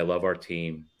 that I love our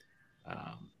team.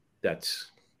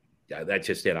 That's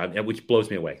just it, which blows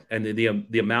me away. And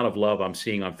the amount of love I'm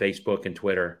seeing on Facebook and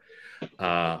Twitter,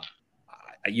 I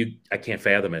can't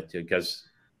fathom it because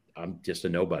I'm just a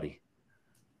nobody.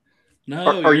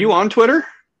 No, Are you on Twitter?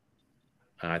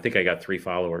 I think I got 3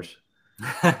 followers.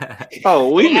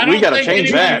 Oh, we got to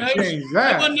change that.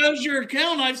 Everyone knows your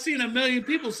account. I've seen a million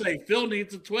people say Phil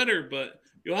needs a Twitter, but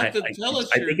you'll have to tell us.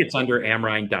 I think it's under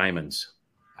Amrine Diamonds.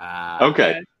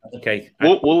 Okay. Okay.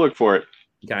 We'll look for it.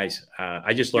 Guys,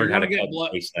 I just learned how to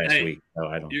cut paste last week. So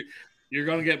I don't. You're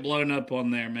going to get blown up on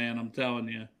there, man. I'm telling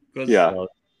you. Yeah. Well,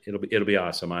 it'll be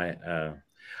awesome.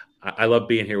 I love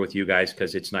being here with you guys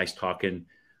because it's nice talking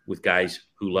with guys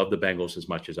who love the Bengals as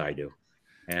much as I do,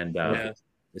 and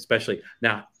especially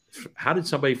now. How did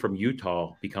somebody from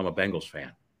Utah become a Bengals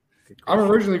fan? I'm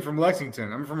originally from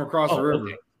Lexington. I'm from across the river.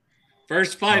 Okay.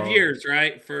 First 5 years,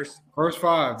 right? First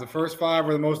 5. The first 5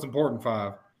 are the most important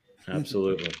 5.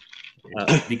 Absolutely.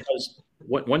 Because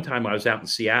one time I was out in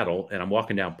Seattle and I'm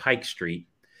walking down Pike Street,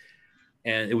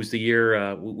 and it was the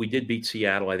year we did beat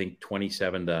Seattle, I think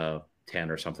 27-10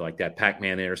 or something like that.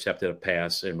 Pac-Man intercepted a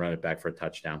pass and run it back for a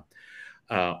touchdown.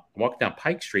 I'm walking down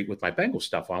Pike Street with my Bengals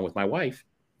stuff on with my wife,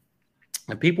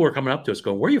 and people were coming up to us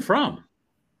going, "Where are you from?"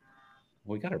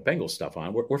 Well, we got our Bengals stuff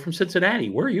on. We're from Cincinnati.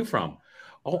 Where are you from?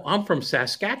 Oh, I'm from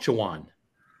Saskatchewan.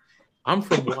 I'm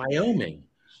from Wyoming.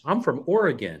 I'm from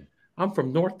Oregon. I'm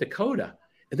from North Dakota.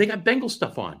 And they got Bengals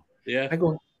stuff on. Yeah. I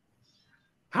go,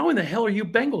 how in the hell are you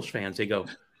Bengals fans? They go,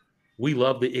 we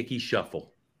love the Icky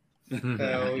Shuffle.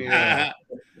 Hell yeah.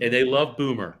 And they love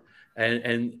Boomer.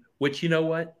 And which, you know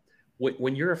what?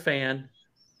 When you're a fan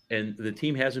and the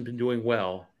team hasn't been doing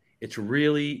well, it's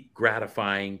really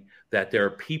gratifying that there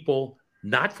are people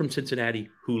not from Cincinnati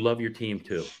who love your team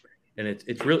too. And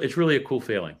it's really a cool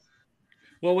feeling.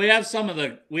 Well, we have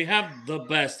the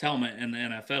best helmet in the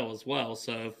NFL as well.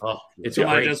 So if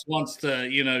somebody just wants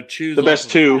to, choose the best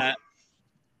 2.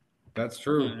 That's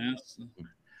true.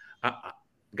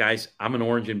 Guys, I'm an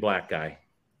orange and black guy.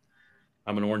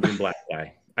 I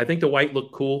think the white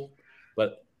looked cool,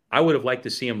 but I would have liked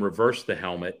to see him reverse the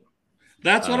helmet.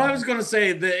 That's what I was going to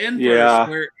say. The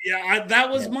inverse. That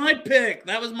was my pick.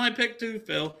 That was my pick too,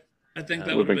 Phil. I think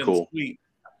that would have been cool. Sweet.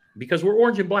 Because we're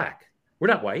orange and black. We're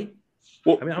not white.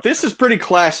 Well, this is pretty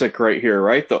classic right here,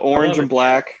 right? The orange and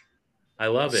black. I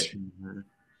love it.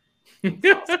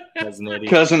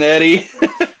 Cousin Eddie.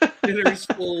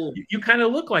 You kind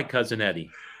of look like Cousin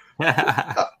Eddie.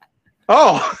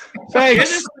 Oh,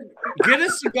 thanks. Get a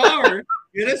cigar.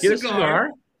 Get a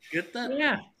cigar. Get that.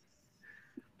 Yeah.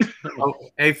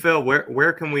 Hey, Phil,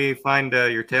 where can we find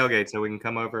your tailgate so we can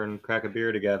come over and crack a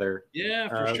beer together? Yeah,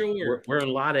 for sure. We're in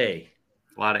Lot A.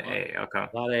 Lot A, okay.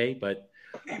 Lot A, but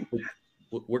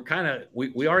we're kind of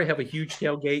we already have a huge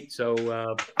tailgate,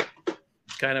 so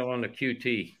kind of on the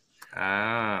QT.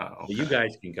 Okay. So you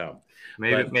guys can come.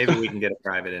 Maybe we can get a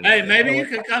private in. Hey, maybe you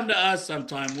can come to us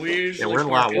sometime. We usually we're in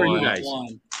Lot 1.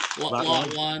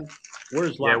 Lot 1.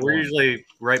 Where's Lot 1? We're usually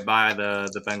right by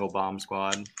the Bengal bomb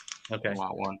squad. Okay.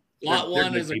 Lot 1. Lot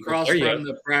 1 is across from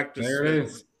the practice. There it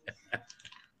is.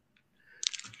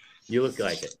 You look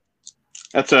like it.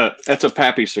 That's a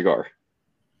Pappy cigar.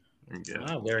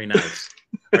 Oh, very nice.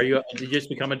 Did you just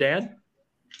become a dad?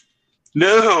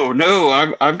 No.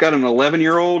 I've got an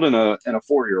 11-year-old and a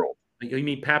 4-year-old. You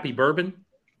mean Pappy Bourbon?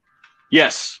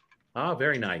 Yes. Oh,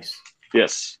 very nice.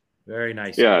 Yes. Very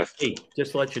nice. Yeah. Hey,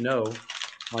 just to let you know,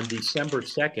 on December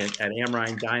 2nd at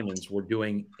Amrine Diamonds, we're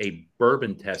doing a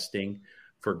bourbon testing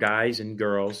for guys and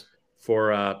girls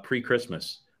for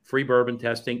pre-Christmas. Free bourbon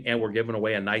testing, and we're giving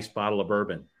away a nice bottle of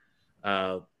bourbon.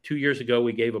 2 years ago,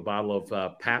 we gave a bottle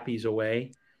of Pappy's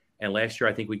away, and last year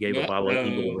I think we gave a bottle of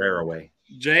Eagle Rare away.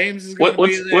 James is going to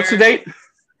be there. What's the date?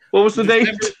 What was the date?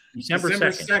 December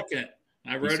 2nd.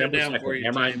 I wrote it down for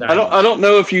you. I don't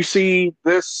know if you see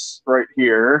this right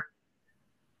here.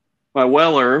 My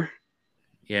Weller.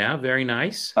 Yeah, very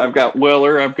nice. I've got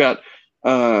Weller. I've got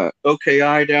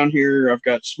OKI down here. I've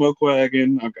got Smoke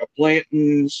Wagon. I've got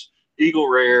Blanton's, Eagle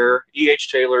Rare,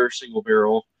 E.H. Taylor, Single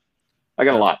Barrel. I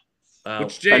got a lot.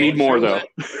 James, I need more, though.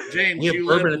 James, you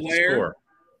live where?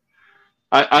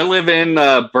 I live in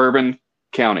Bourbon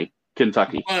County,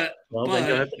 Kentucky. Then you'll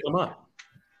have to come up.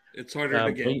 It's harder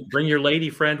to get. Bring your lady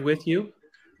friend with you,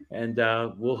 and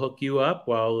we'll hook you up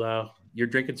while you're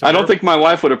drinking some I don't bourbon. think my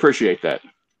wife would appreciate that.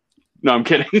 No, I'm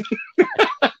kidding.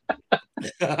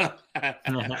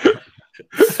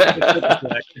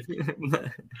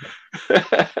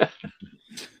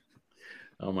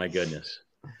 Oh, my goodness.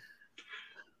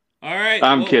 All right.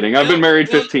 I'm kidding. I've been married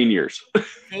 15 years.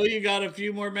 Phil, you got a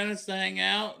few more minutes to hang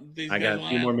out? I got a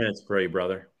few more minutes for you,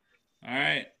 brother. All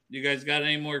right. You guys got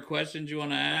any more questions you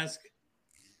want to ask?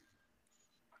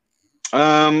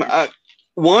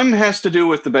 One has to do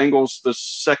with the Bengals the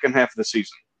second half of the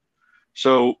season.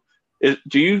 So,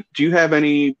 do you have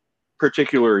any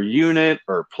particular unit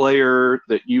or player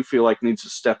that you feel like needs to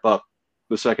step up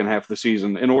the second half of the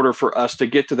season in order for us to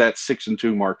get to that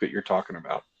 6-2 mark that you're talking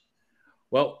about?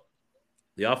 Well,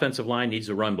 the offensive line needs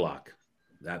a run block.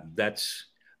 That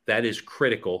is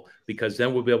critical, because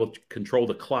then we'll be able to control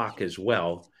the clock as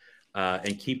well,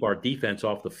 and keep our defense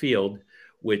off the field,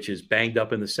 which is banged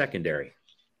up in the secondary.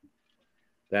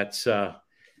 That's do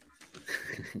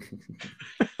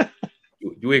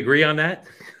we agree on that?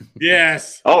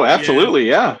 Yes. Oh, absolutely,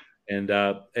 yeah. And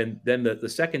then the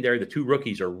secondary, the two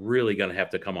rookies are really going to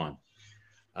have to come on.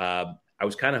 I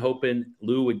was kind of hoping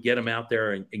Lou would get them out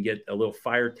there and get a little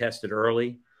fire tested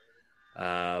early,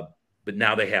 but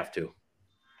now they have to.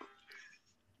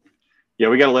 Yeah,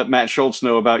 we got to let Matt Schultz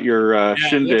know about your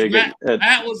shindig.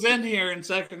 Matt was in here and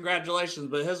said congratulations,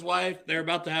 but his wife, they're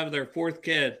about to have their fourth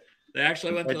kid. They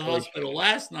actually went to the hospital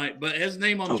last night, but his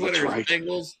name on Twitter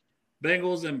is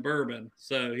Bengals and Bourbon.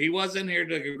 So he was in here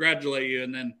to congratulate you,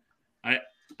 and then I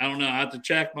don't know. I have to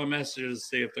check my messages to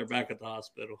see if they're back at the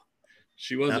hospital.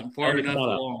 She wasn't far enough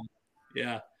along.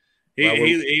 Yeah.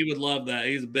 He would love that.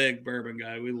 He's a big bourbon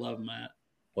guy. We love Matt.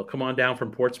 Well, come on down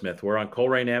from Portsmouth. We're on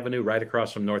Coleraine Avenue, right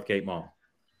across from Northgate Mall.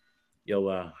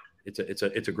 You'll it's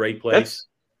a great place.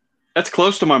 That's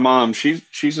close to my mom.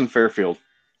 She's in Fairfield.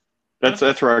 That's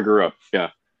where I grew up.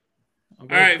 Yeah. All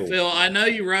right, cool. Phil, I know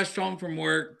you rushed home from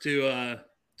work to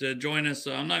join us,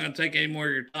 so I'm not going to take any more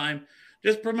of your time.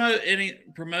 Just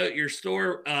promote your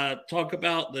store, talk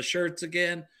about the shirts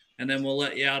again, and then we'll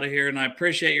let you out of here. And I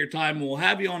appreciate your time. We'll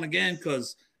have you on again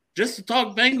just to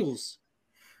talk Bengals.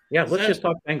 Yeah, let's just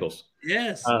talk Bengals.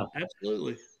 Yes,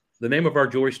 absolutely. The name of our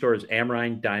jewelry store is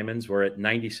Amrine Diamonds. We're at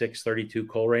 9632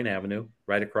 Coleraine Avenue,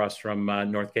 right across from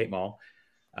Northgate Mall.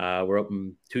 We're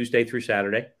open Tuesday through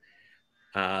Saturday.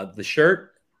 The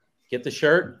shirt, get the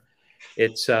shirt.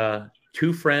 It's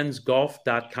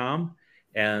twofriendsgolf.com,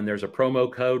 and there's a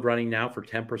promo code running now for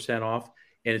 10% off,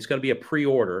 and it's going to be a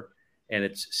pre-order, and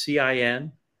it's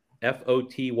CINFOTY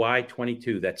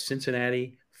 22. That's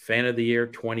Cincinnati Fan of the Year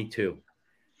 22.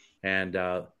 And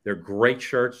they're great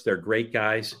shirts. They're great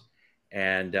guys,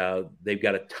 and they've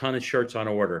got a ton of shirts on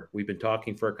order. We've been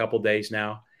talking for a couple days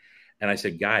now, and I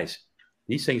said, guys,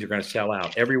 these things are going to sell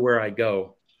out. Everywhere I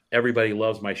go, everybody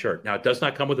loves my shirt. Now, it does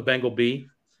not come with a Bengal B.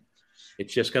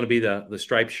 It's just going to be the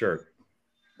striped shirt.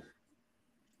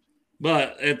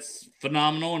 But it's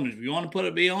phenomenal, and if you want to put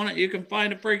a B on it, you can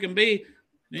find a freaking B,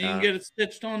 and you can get it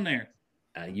stitched on there.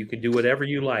 You can do whatever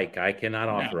you like. I cannot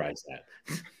authorize that.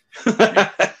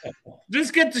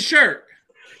 Just get the shirt.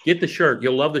 Get the shirt.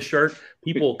 You'll love the shirt.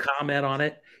 People will comment on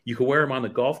it. You can wear them on the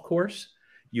golf course.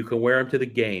 You can wear them to the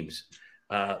games.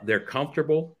 They're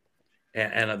comfortable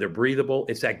and they're breathable.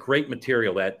 It's that great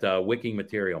material, that wicking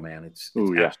material, man. It's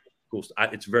cool.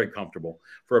 It's very comfortable.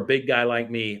 For a big guy like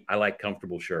me, I like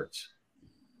comfortable shirts.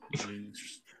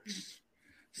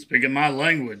 Speaking my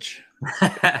language.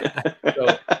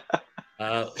 So,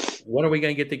 when are we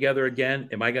going to get together again?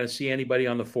 Am I going to see anybody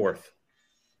on the 4th?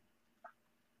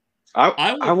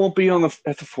 I won't be at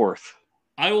the 4th.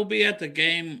 I will be at the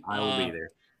game. I will be there.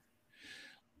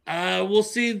 We'll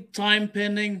see, time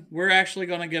pending. We're actually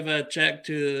going to give a check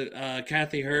to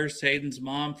Kathy Hurst, Hayden's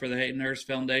mom, for the Hayden Hurst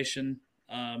Foundation.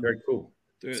 Very cool.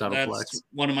 That's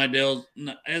one of my deals.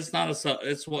 It's not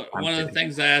it's one of the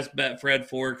things I asked Betfred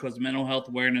for, because mental health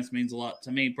awareness means a lot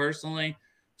to me personally.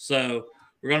 So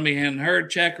we're going to be handing her a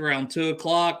check around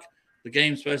 2:00. The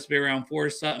game's supposed to be around 4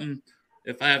 something.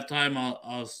 If I have time,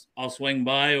 I'll swing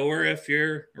by. Or if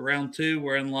you're around 2,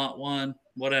 we're in lot 1.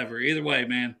 Whatever. Either way,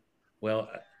 man. Well,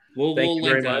 we'll thank you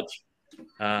very link up. much.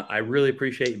 I really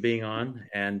appreciate you being on,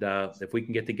 and if we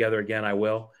can get together again, I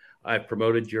will. I've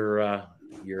promoted your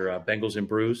Bengals and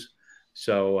Brews,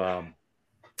 so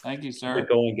thank you, sir. We're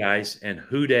going, guys, and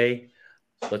Houday.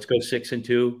 Let's go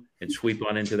 6-2 and sweep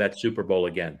on into that Super Bowl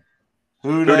again.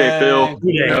 Houday, Phil.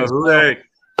 Houday.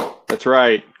 That's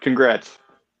right. Congrats.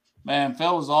 Man,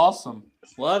 Phil was awesome.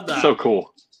 Love that. So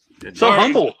cool. So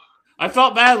humble. I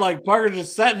felt bad, like Parker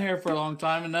just sitting here for a long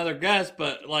time, another guest,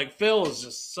 but like Phil was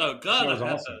just so good. That was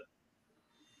awesome.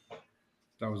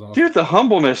 That was awesome. Dude, the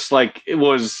humbleness, like it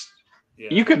was. Yeah.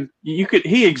 You could.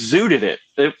 He exuded it.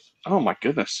 Oh my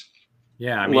goodness.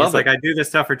 Yeah, I mean, it's like I do this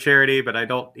stuff for charity, but I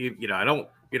don't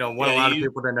want a lot of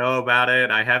people to know about it.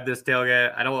 I have this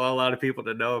tailgate. I don't want a lot of people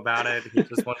to know about it. He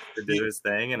just wants to do his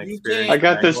thing and experience. I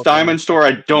got this diamond store.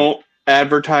 I don't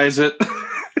advertise it.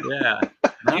 Yeah.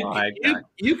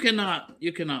 You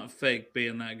cannot fake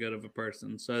being that good of a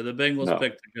person. So the Bengals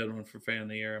picked a good one for fan of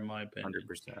the year, in my opinion.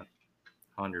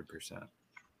 100%.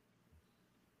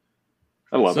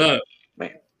 I love it. So,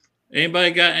 man.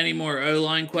 Anybody got any more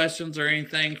O-line questions or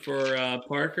anything for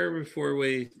Parker before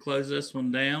we close this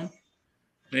one down?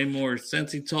 Any more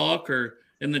Cincy talk? Or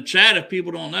in the chat, if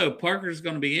people don't know, Parker's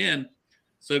going to be in.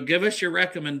 So give us your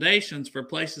recommendations for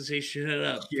places he should hit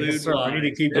up. Yes, sir. I need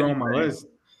to keep it on my list.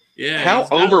 Yeah. How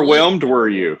overwhelmed were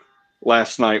you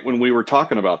last night when we were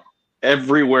talking about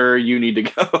everywhere you need to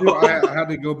go? Dude, I had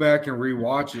to go back and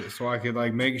rewatch it so I could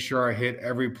make sure I hit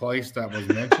every place that was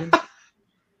mentioned.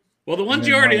 Well, the ones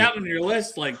you already have on your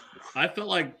list, I felt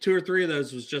like 2 or 3 of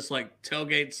those was just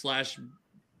tailgate /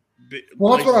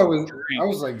 Well, that's what I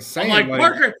was saying. I'm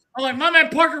like, my man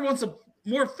Parker wants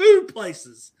more food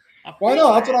places. Well,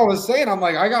 no, that's what I was saying. I'm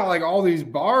like, I got all these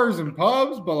bars and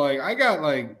pubs, but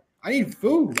I need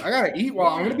food. I gotta eat. Well,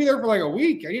 I'm gonna be there for a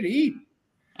week. I need to eat.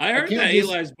 I heard that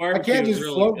Eli's barbecue. I can't just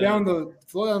really float down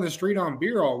the street on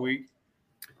beer all week.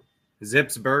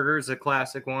 Zips Burger's a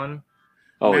classic one.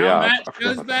 Oh, now, yeah. Matt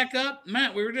goes back up.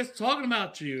 Matt, we were just talking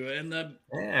about you and the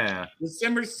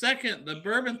December 2nd, the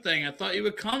bourbon thing. I thought you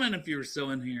would comment if you were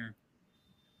still in here.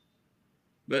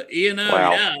 But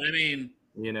wow. Yeah, I mean,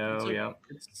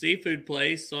 it's a seafood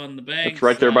place on the bank. It's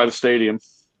right there by the stadium.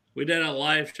 We did a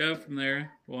live show from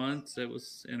there once. It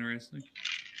was interesting.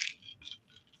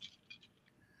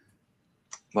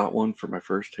 Bought one for my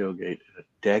first tailgate in a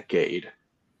decade.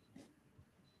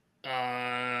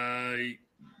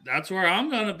 That's where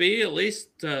I'm going to be, at least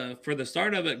for the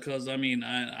start of it, because, I mean,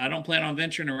 I don't plan on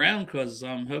venturing around because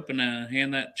I'm hoping to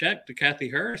hand that check to Kathy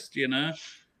Hurst, And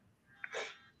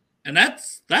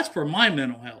that's for my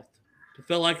mental health, to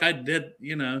feel like I did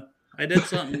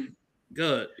something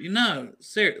good.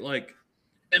 Seriously,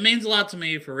 it means a lot to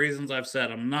me for reasons I've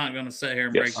said. I'm not going to sit here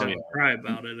and break down and cry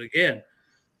about it again.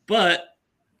 But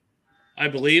I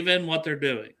believe in what they're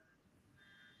doing.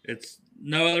 It's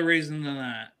no other reason than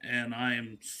that. And I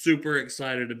am super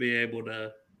excited to be able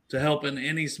to help in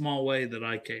any small way that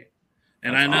I can.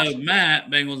 And I know awesome. Matt,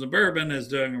 Bengals and Bourbon, is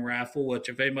doing a raffle, which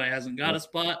if anybody hasn't got a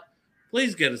spot,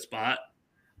 please get a spot.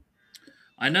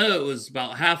 I know it was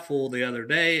about half full the other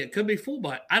day. It could be full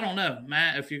by, I don't know.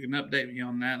 Matt, if you can update me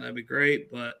on that, that'd be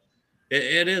great. But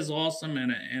it is awesome,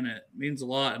 and it means a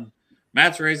lot. And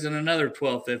Matt's raising another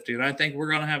 $1,250, and I think we're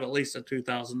going to have at least a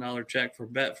 $2,000 check for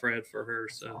Betfred for her.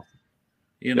 So,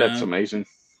 that's amazing.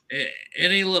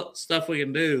 Any little stuff we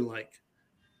can do,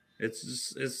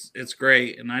 it's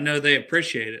great, and I know they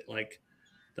appreciate it.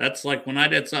 That's like when I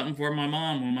did something for my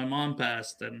mom when my mom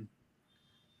passed, and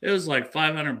it was like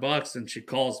 $500, and she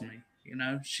calls me.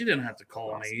 She didn't have to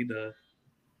call me to.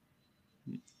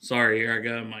 Sorry, here I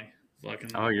go. My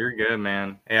fucking. Oh, you're good,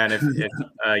 man. And if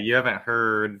you haven't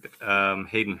heard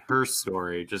Hayden Hurst's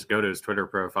story, just go to his Twitter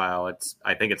profile.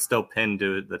 I think it's still pinned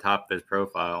to the top of his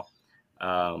profile.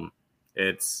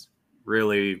 It's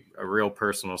really a real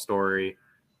personal story,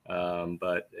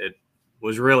 but it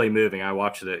was really moving. I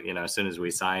watched it, as soon as we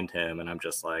signed him, and I'm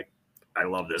just like, I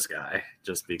love this guy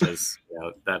just because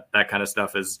that kind of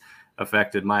stuff has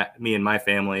affected me and my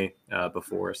family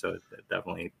before, so it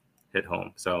definitely hit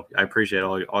home. So I appreciate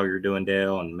all you're doing,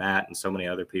 Dale and Matt, and so many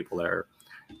other people that are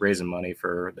raising money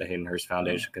for the Hayden Hurst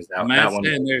Foundation, because that one.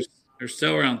 There's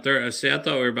still around 30. See, I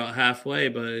thought we were about halfway,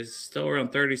 but it's still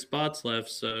around 30 spots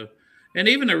left. So, and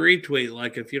even a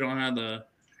retweet, if you don't have the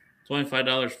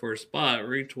 $25 for a spot,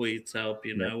 retweets help,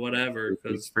 whatever.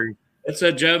 Because it's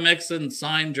a Joe Mixon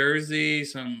signed jersey,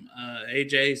 some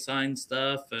AJ signed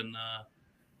stuff, and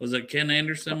was it Ken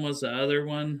Anderson was the other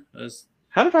one?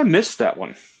 How did I miss that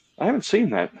one? I haven't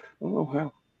seen that. Oh,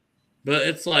 wow. But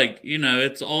it's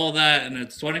it's all that, and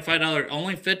it's $25,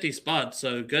 only 50 spots.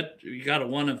 So good, you got a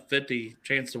 1 of 50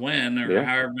 chance to win, or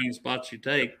however many spots you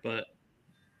take. But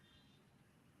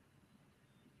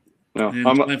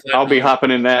I'll be hopping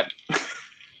in that.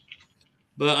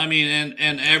 But I mean,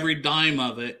 and every dime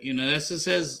of it, this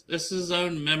is his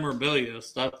own memorabilia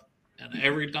stuff, and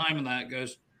every dime of that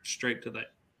goes straight to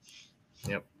that.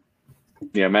 Yep.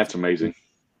 Yeah, Matt's amazing.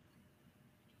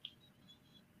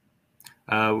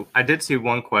 I did see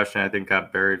one question I think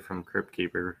got buried from Crypt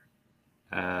Keeper.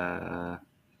 How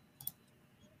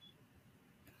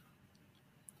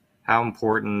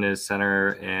important is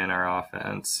center in our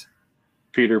offense?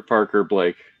 Peter Parker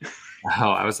Blake. Oh,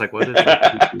 I was like, what is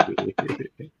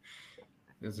it?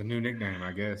 It's a new nickname,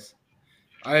 I guess.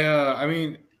 I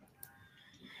mean,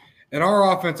 in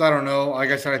our offense, I don't know.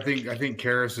 Like I said, I think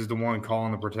Karras is the one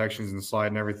calling the protections and the slide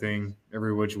and everything,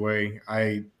 every which way.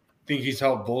 I think he's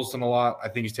helped Bolston a lot. I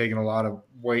think he's taken a lot of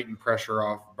weight and pressure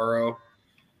off Burrow.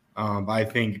 I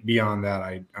think beyond that,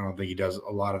 I don't think he does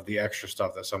a lot of the extra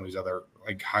stuff that some of these other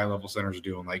like high level centers are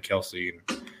doing, like Kelsey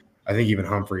and I think even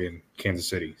Humphrey in Kansas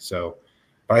City. So,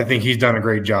 but I think he's done a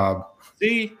great job.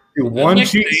 See, one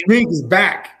cheat sneak is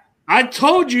back. I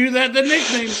told you that the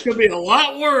nicknames could be a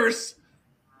lot worse.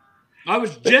 I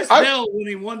was just Dell when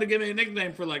he wanted to give me a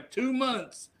nickname for like 2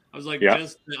 months. I was like,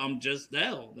 I'm just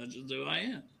Dell. That's just who I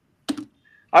am.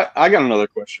 I got another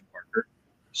question, Parker.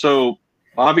 So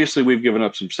obviously we've given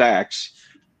up some sacks.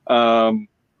 Who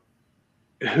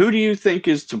do you think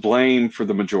is to blame for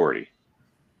the majority?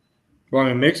 Well, I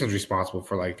mean, Mixon's responsible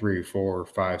for like 3, 4, or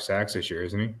 5 sacks this year,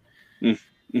 isn't he?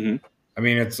 Mm-hmm.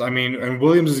 And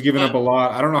Williams has given up a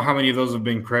lot. I don't know how many of those have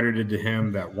been credited to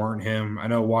him that weren't him. I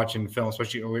know watching film,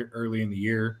 especially early in the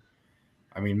year,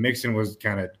 I mean, Mixon was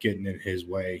kind of getting in his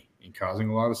way and causing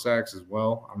a lot of sacks as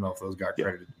well. I don't know if those got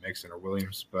credited to Mixon or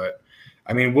Williams, but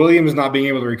I mean, Williams not being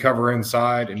able to recover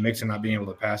inside and Mixon not being able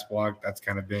to pass block, that's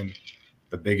kind of been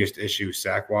the biggest issue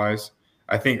sack-wise.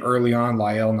 I think early on,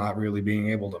 Lyle not really being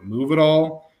able to move at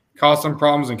all caused some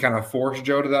problems and kind of forced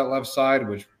Joe to that left side,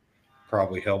 which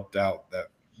probably helped out that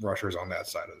rushers on that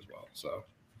side as well. So,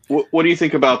 what do you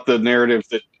think about the narrative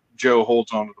that Joe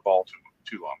holds on to the ball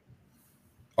too long?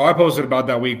 Oh, I posted about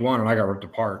that week 1 and I got ripped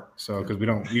apart. So,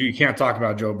 because you can't talk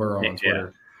about Joe Burrow on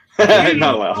Twitter.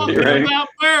 Not allowed to, right? About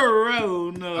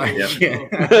Burrow, no.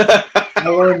 I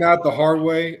learned that the hard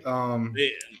way.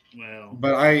 Well,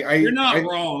 but you're not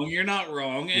wrong. You're not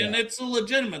wrong, and it's a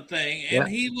legitimate thing. And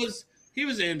he was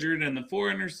injured, and the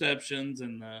 4 interceptions,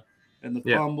 and the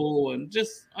fumble, and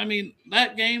just I mean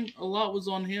that game a lot was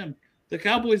on him. The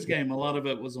Cowboys game, a lot of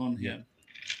it was on him.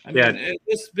 I mean,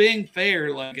 just being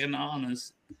fair, like and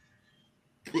honest.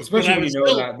 Especially when you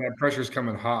know that pressure's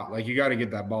coming hot. Like you got to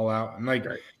get that ball out, and like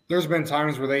there's been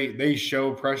times where they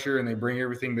show pressure and they bring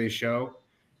everything they show.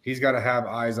 He's got to have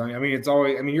eyes on you. I mean, it's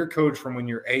always – I mean, you're coached from when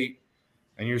you're 8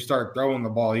 and you start throwing the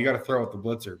ball. You got to throw at the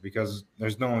blitzer because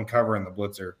there's no one covering the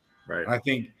blitzer. Right. And I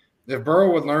think if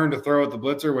Burrow would learn to throw at the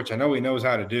blitzer, which I know he knows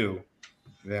how to do,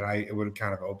 then it would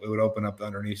open up the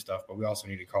underneath stuff. But we also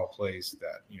need to call plays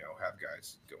that, have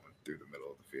guys going through the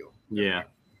middle of the field. Yeah.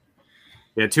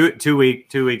 Yeah, two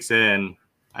weeks in,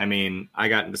 I mean, I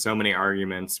got into so many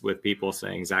arguments with people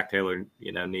saying Zach Taylor,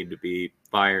 need to be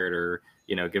fired or –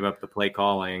 give up the play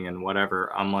calling and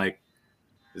whatever. I'm like,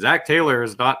 Zach Taylor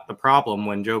is not the problem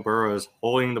when Joe Burrow is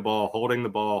holding the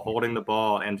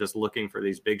ball, and just looking for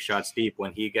these big shots deep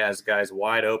when he has guys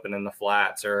wide open in the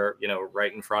flats or,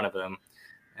 right in front of him.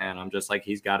 And I'm just like,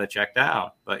 he's got to check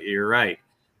down. But you're right.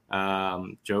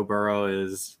 Joe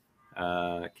Burrow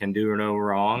can do no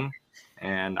wrong.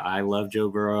 And I love Joe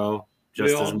Burrow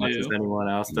just as much as anyone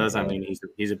else does. I mean,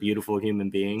 he's a beautiful human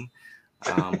being.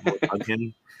 Would hug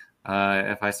him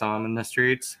if I saw him in the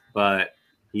streets, but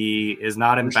he is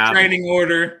not in restraining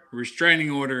order.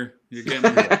 You're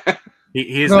getting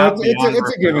he's not.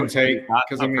 It's a give and take.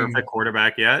 He's not a perfect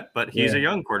quarterback yet, but he's a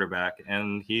young quarterback,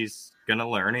 and he's gonna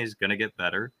learn. He's gonna get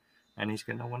better, and he's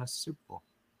gonna win a Super Bowl.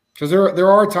 Because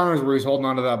there are times where he's holding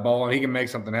onto that ball and he can make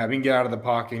something happen. He can get out of the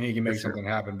pocket and he can make something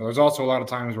happen. But there's also a lot of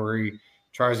times where he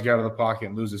tries to get out of the pocket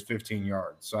and loses 15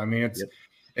 yards. So I mean,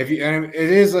 if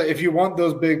you want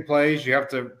those big plays, you have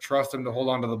to trust him to hold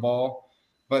on to the ball.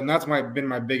 But that's been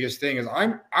my biggest thing is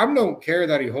I don't care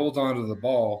that he holds on to the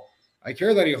ball. I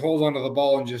care that he holds onto the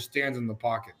ball and just stands in the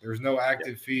pocket. There's no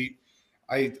active feet.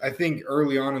 I think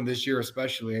early on in this year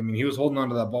especially, I mean, he was holding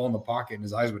onto that ball in the pocket and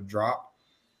his eyes would drop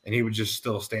and he would just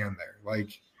still stand there.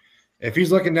 Like if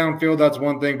he's looking downfield, that's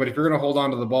one thing. But if you're going to hold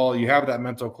on to the ball, you have that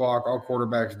mental clock. All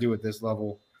quarterbacks do at this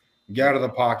level. Get out of the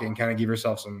pocket and kind of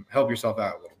help yourself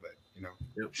out a little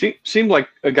bit, Seemed like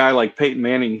a guy like Peyton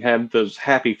Manning had those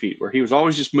happy feet where he was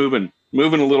always just moving a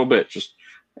little bit,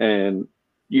 and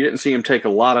you didn't see him take a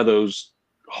lot of those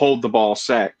hold the ball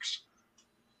sacks.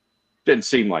 Didn't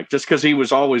seem like just because he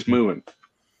was always moving.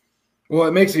 Well,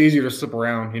 it makes it easier to slip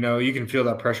around. You can feel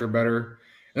that pressure better,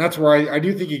 and that's where I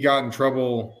do think he got in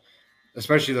trouble,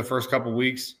 especially the first couple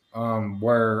weeks,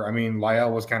 where I mean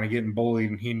Lyle was kind of getting bullied,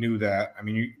 and he knew that. I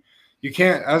mean you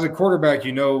can't, as a quarterback,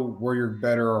 where your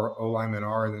better O-linemen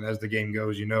are, and then as the game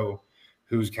goes,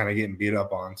 who's kind of getting beat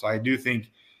up on. So I do think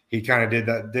he kind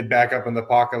of did back up in the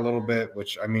pocket a little bit,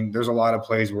 which, I mean, there's a lot of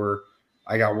plays where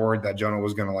I got worried that Jonah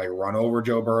was going to, run over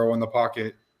Joe Burrow in the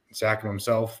pocket, sack him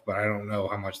himself, but I don't know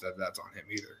how much that's on him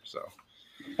either. So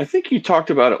I think you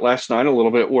talked about it last night a little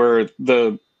bit where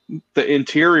the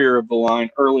interior of the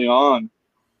line early on,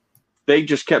 they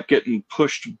just kept getting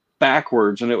pushed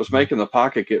backwards, and it was making the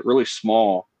pocket get really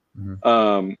small.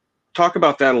 Mm-hmm. Talk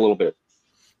about that a little bit.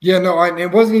 Yeah, no,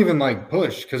 it wasn't even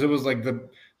push because it was the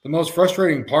most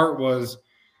frustrating part was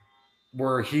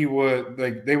where he would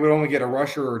they would only get a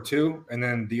rusher or two, and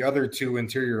then the other two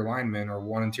interior linemen or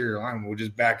one interior lineman would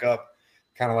just back up,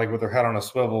 kind of like with their head on a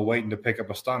swivel, waiting to pick up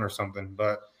a stunt or something.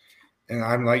 And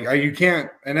I'm like, you can't.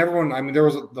 And everyone, I mean, there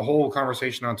was the whole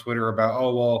conversation on Twitter about,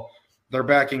 oh well, they're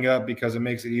backing up because it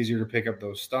makes it easier to pick up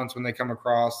those stunts when they come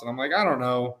across. And I'm like, I don't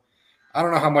know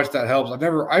how much that helps.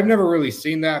 I've never really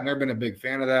seen that. I've never been a big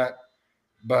fan of that.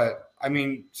 But I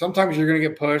mean, sometimes you're going to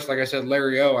get pushed. Like I said,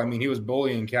 Larry O, I mean, he was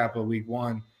bullying Kappa week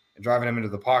 1 and driving him into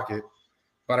the pocket.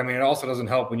 But I mean, it also doesn't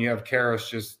help when you have Karras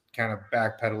just kind of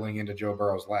backpedaling into Joe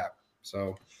Burrow's lap.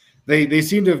 So they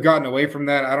seem to have gotten away from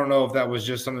that. I don't know if that was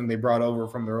just something they brought over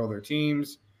from their other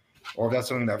teams or if that's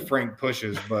something that Frank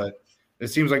pushes, but it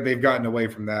seems like they've gotten away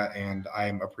from that, and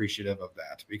I'm appreciative of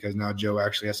that because now Joe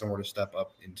actually has somewhere to step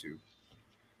up into.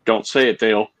 Don't say it,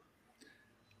 Dale.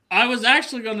 I was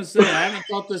actually going to say I haven't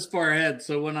thought this far ahead.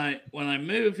 So when I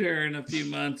move here in a few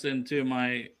months into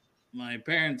my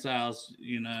parents' house,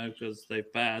 because they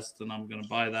passed, and I'm going to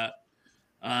buy that.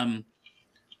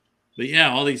 But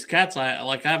yeah, all these cats,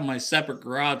 I have my separate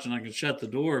garage and I can shut the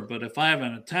door. But if I have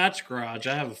an attached garage,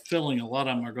 I have a feeling a lot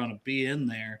of them are going to be in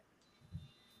there.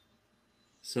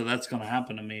 So that's going to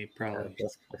happen to me probably.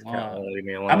 Wow.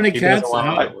 How many cats?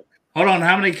 Hold on.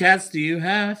 How many cats do you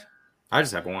have? I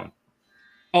just have one.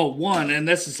 Oh, one. And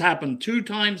this has happened 2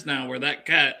 times now where that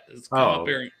cat has come up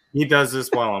here. He does this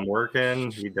while I'm working.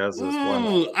 He does this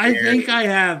while I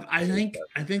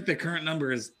think the current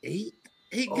number is 8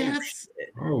 cats.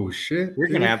 Shit. Oh, shit. You're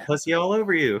going to have pussy all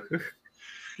over you.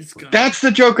 That's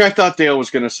the joke I thought Dale was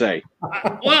going to say.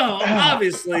 Well,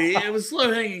 obviously, it was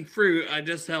low-hanging fruit. I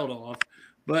just held off.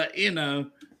 But, Yeah,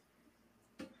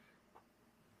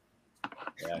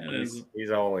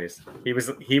 he's always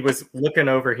he was looking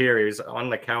over here. He was on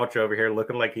the couch over here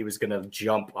looking like he was gonna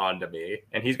jump onto me,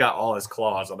 and he's got all his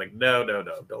claws. I'm like, no,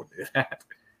 don't do that.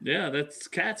 Yeah, that's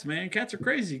cats, man. Cats are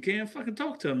crazy. You can't fucking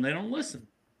talk to them. They don't listen.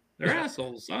 They're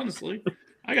assholes, honestly.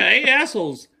 I got 8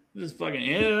 assholes. Just fucking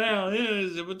in and out.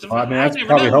 I mean, that's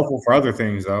probably helpful for other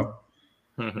things, though.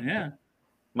 Yeah.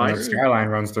 My skyline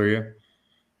runs through you.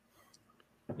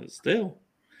 But still.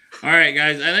 All right,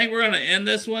 guys. I think we're going to end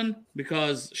this one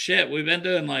because, we've been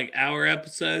doing like hour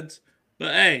episodes.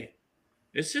 But, hey,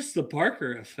 it's just the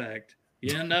Parker effect.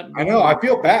 You end up. I know. I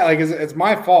feel bad. Like, it's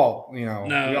my fault. No, we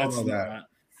all it's know not. that.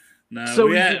 No, so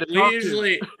we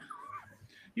usually.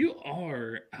 You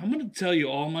are. I'm going to tell you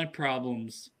all my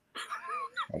problems.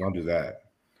 I don't do that.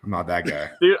 I'm not that guy.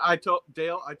 Dude, I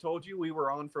told you we were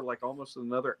on for like almost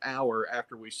another hour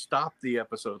after we stopped the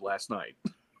episode last night.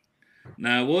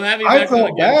 No, we'll have you I back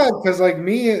felt bad because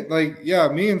me and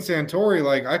Santori,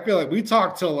 like, I feel like we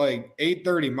talked till like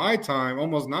 8:30 my time,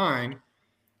 almost 9.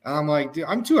 And I'm like, dude,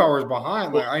 I'm 2 hours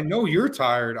behind. Like, I know you're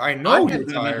tired. I know you're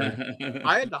tired.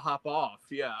 I had to hop off.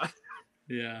 Yeah.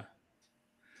 Yeah.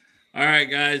 All right,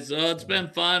 guys. So it's been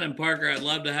fun. And Parker, I'd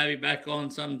love to have you back on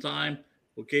sometime.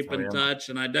 We'll keep in touch.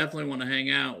 And I definitely want to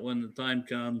hang out when the time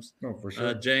comes. Oh, for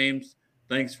sure. James,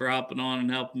 thanks for hopping on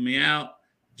and helping me out.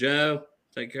 Joe,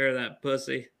 take care of that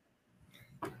pussy.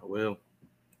 I will.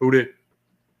 Who did?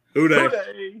 Who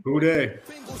day?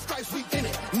 Single stripes, we in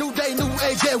it. New day, new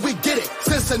age, yeah, we get it.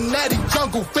 Cincinnati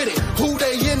jungle fitted. Who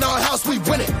they in our house, we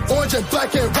win it. Orange and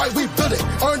black and white, we build it.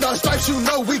 Earned our stripes, you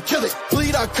know we kill it.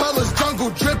 Bleed our colors,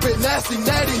 jungle dripping. Nasty,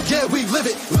 natty, yeah, we live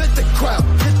it. Lit the crowd,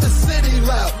 hit the city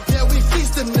loud. Yeah, we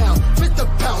feasting now. Fit the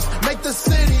pounce, make the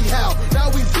city howl.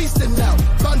 Now we feasting now.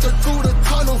 Thunder through the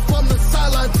tunnel, from the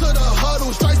sideline to the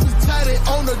huddle. Stripes we tatted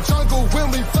on the jungle when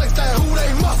we flex that who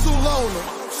they muscle on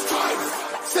them.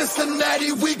 Stripes.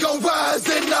 Cincinnati, we gon' rise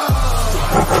in the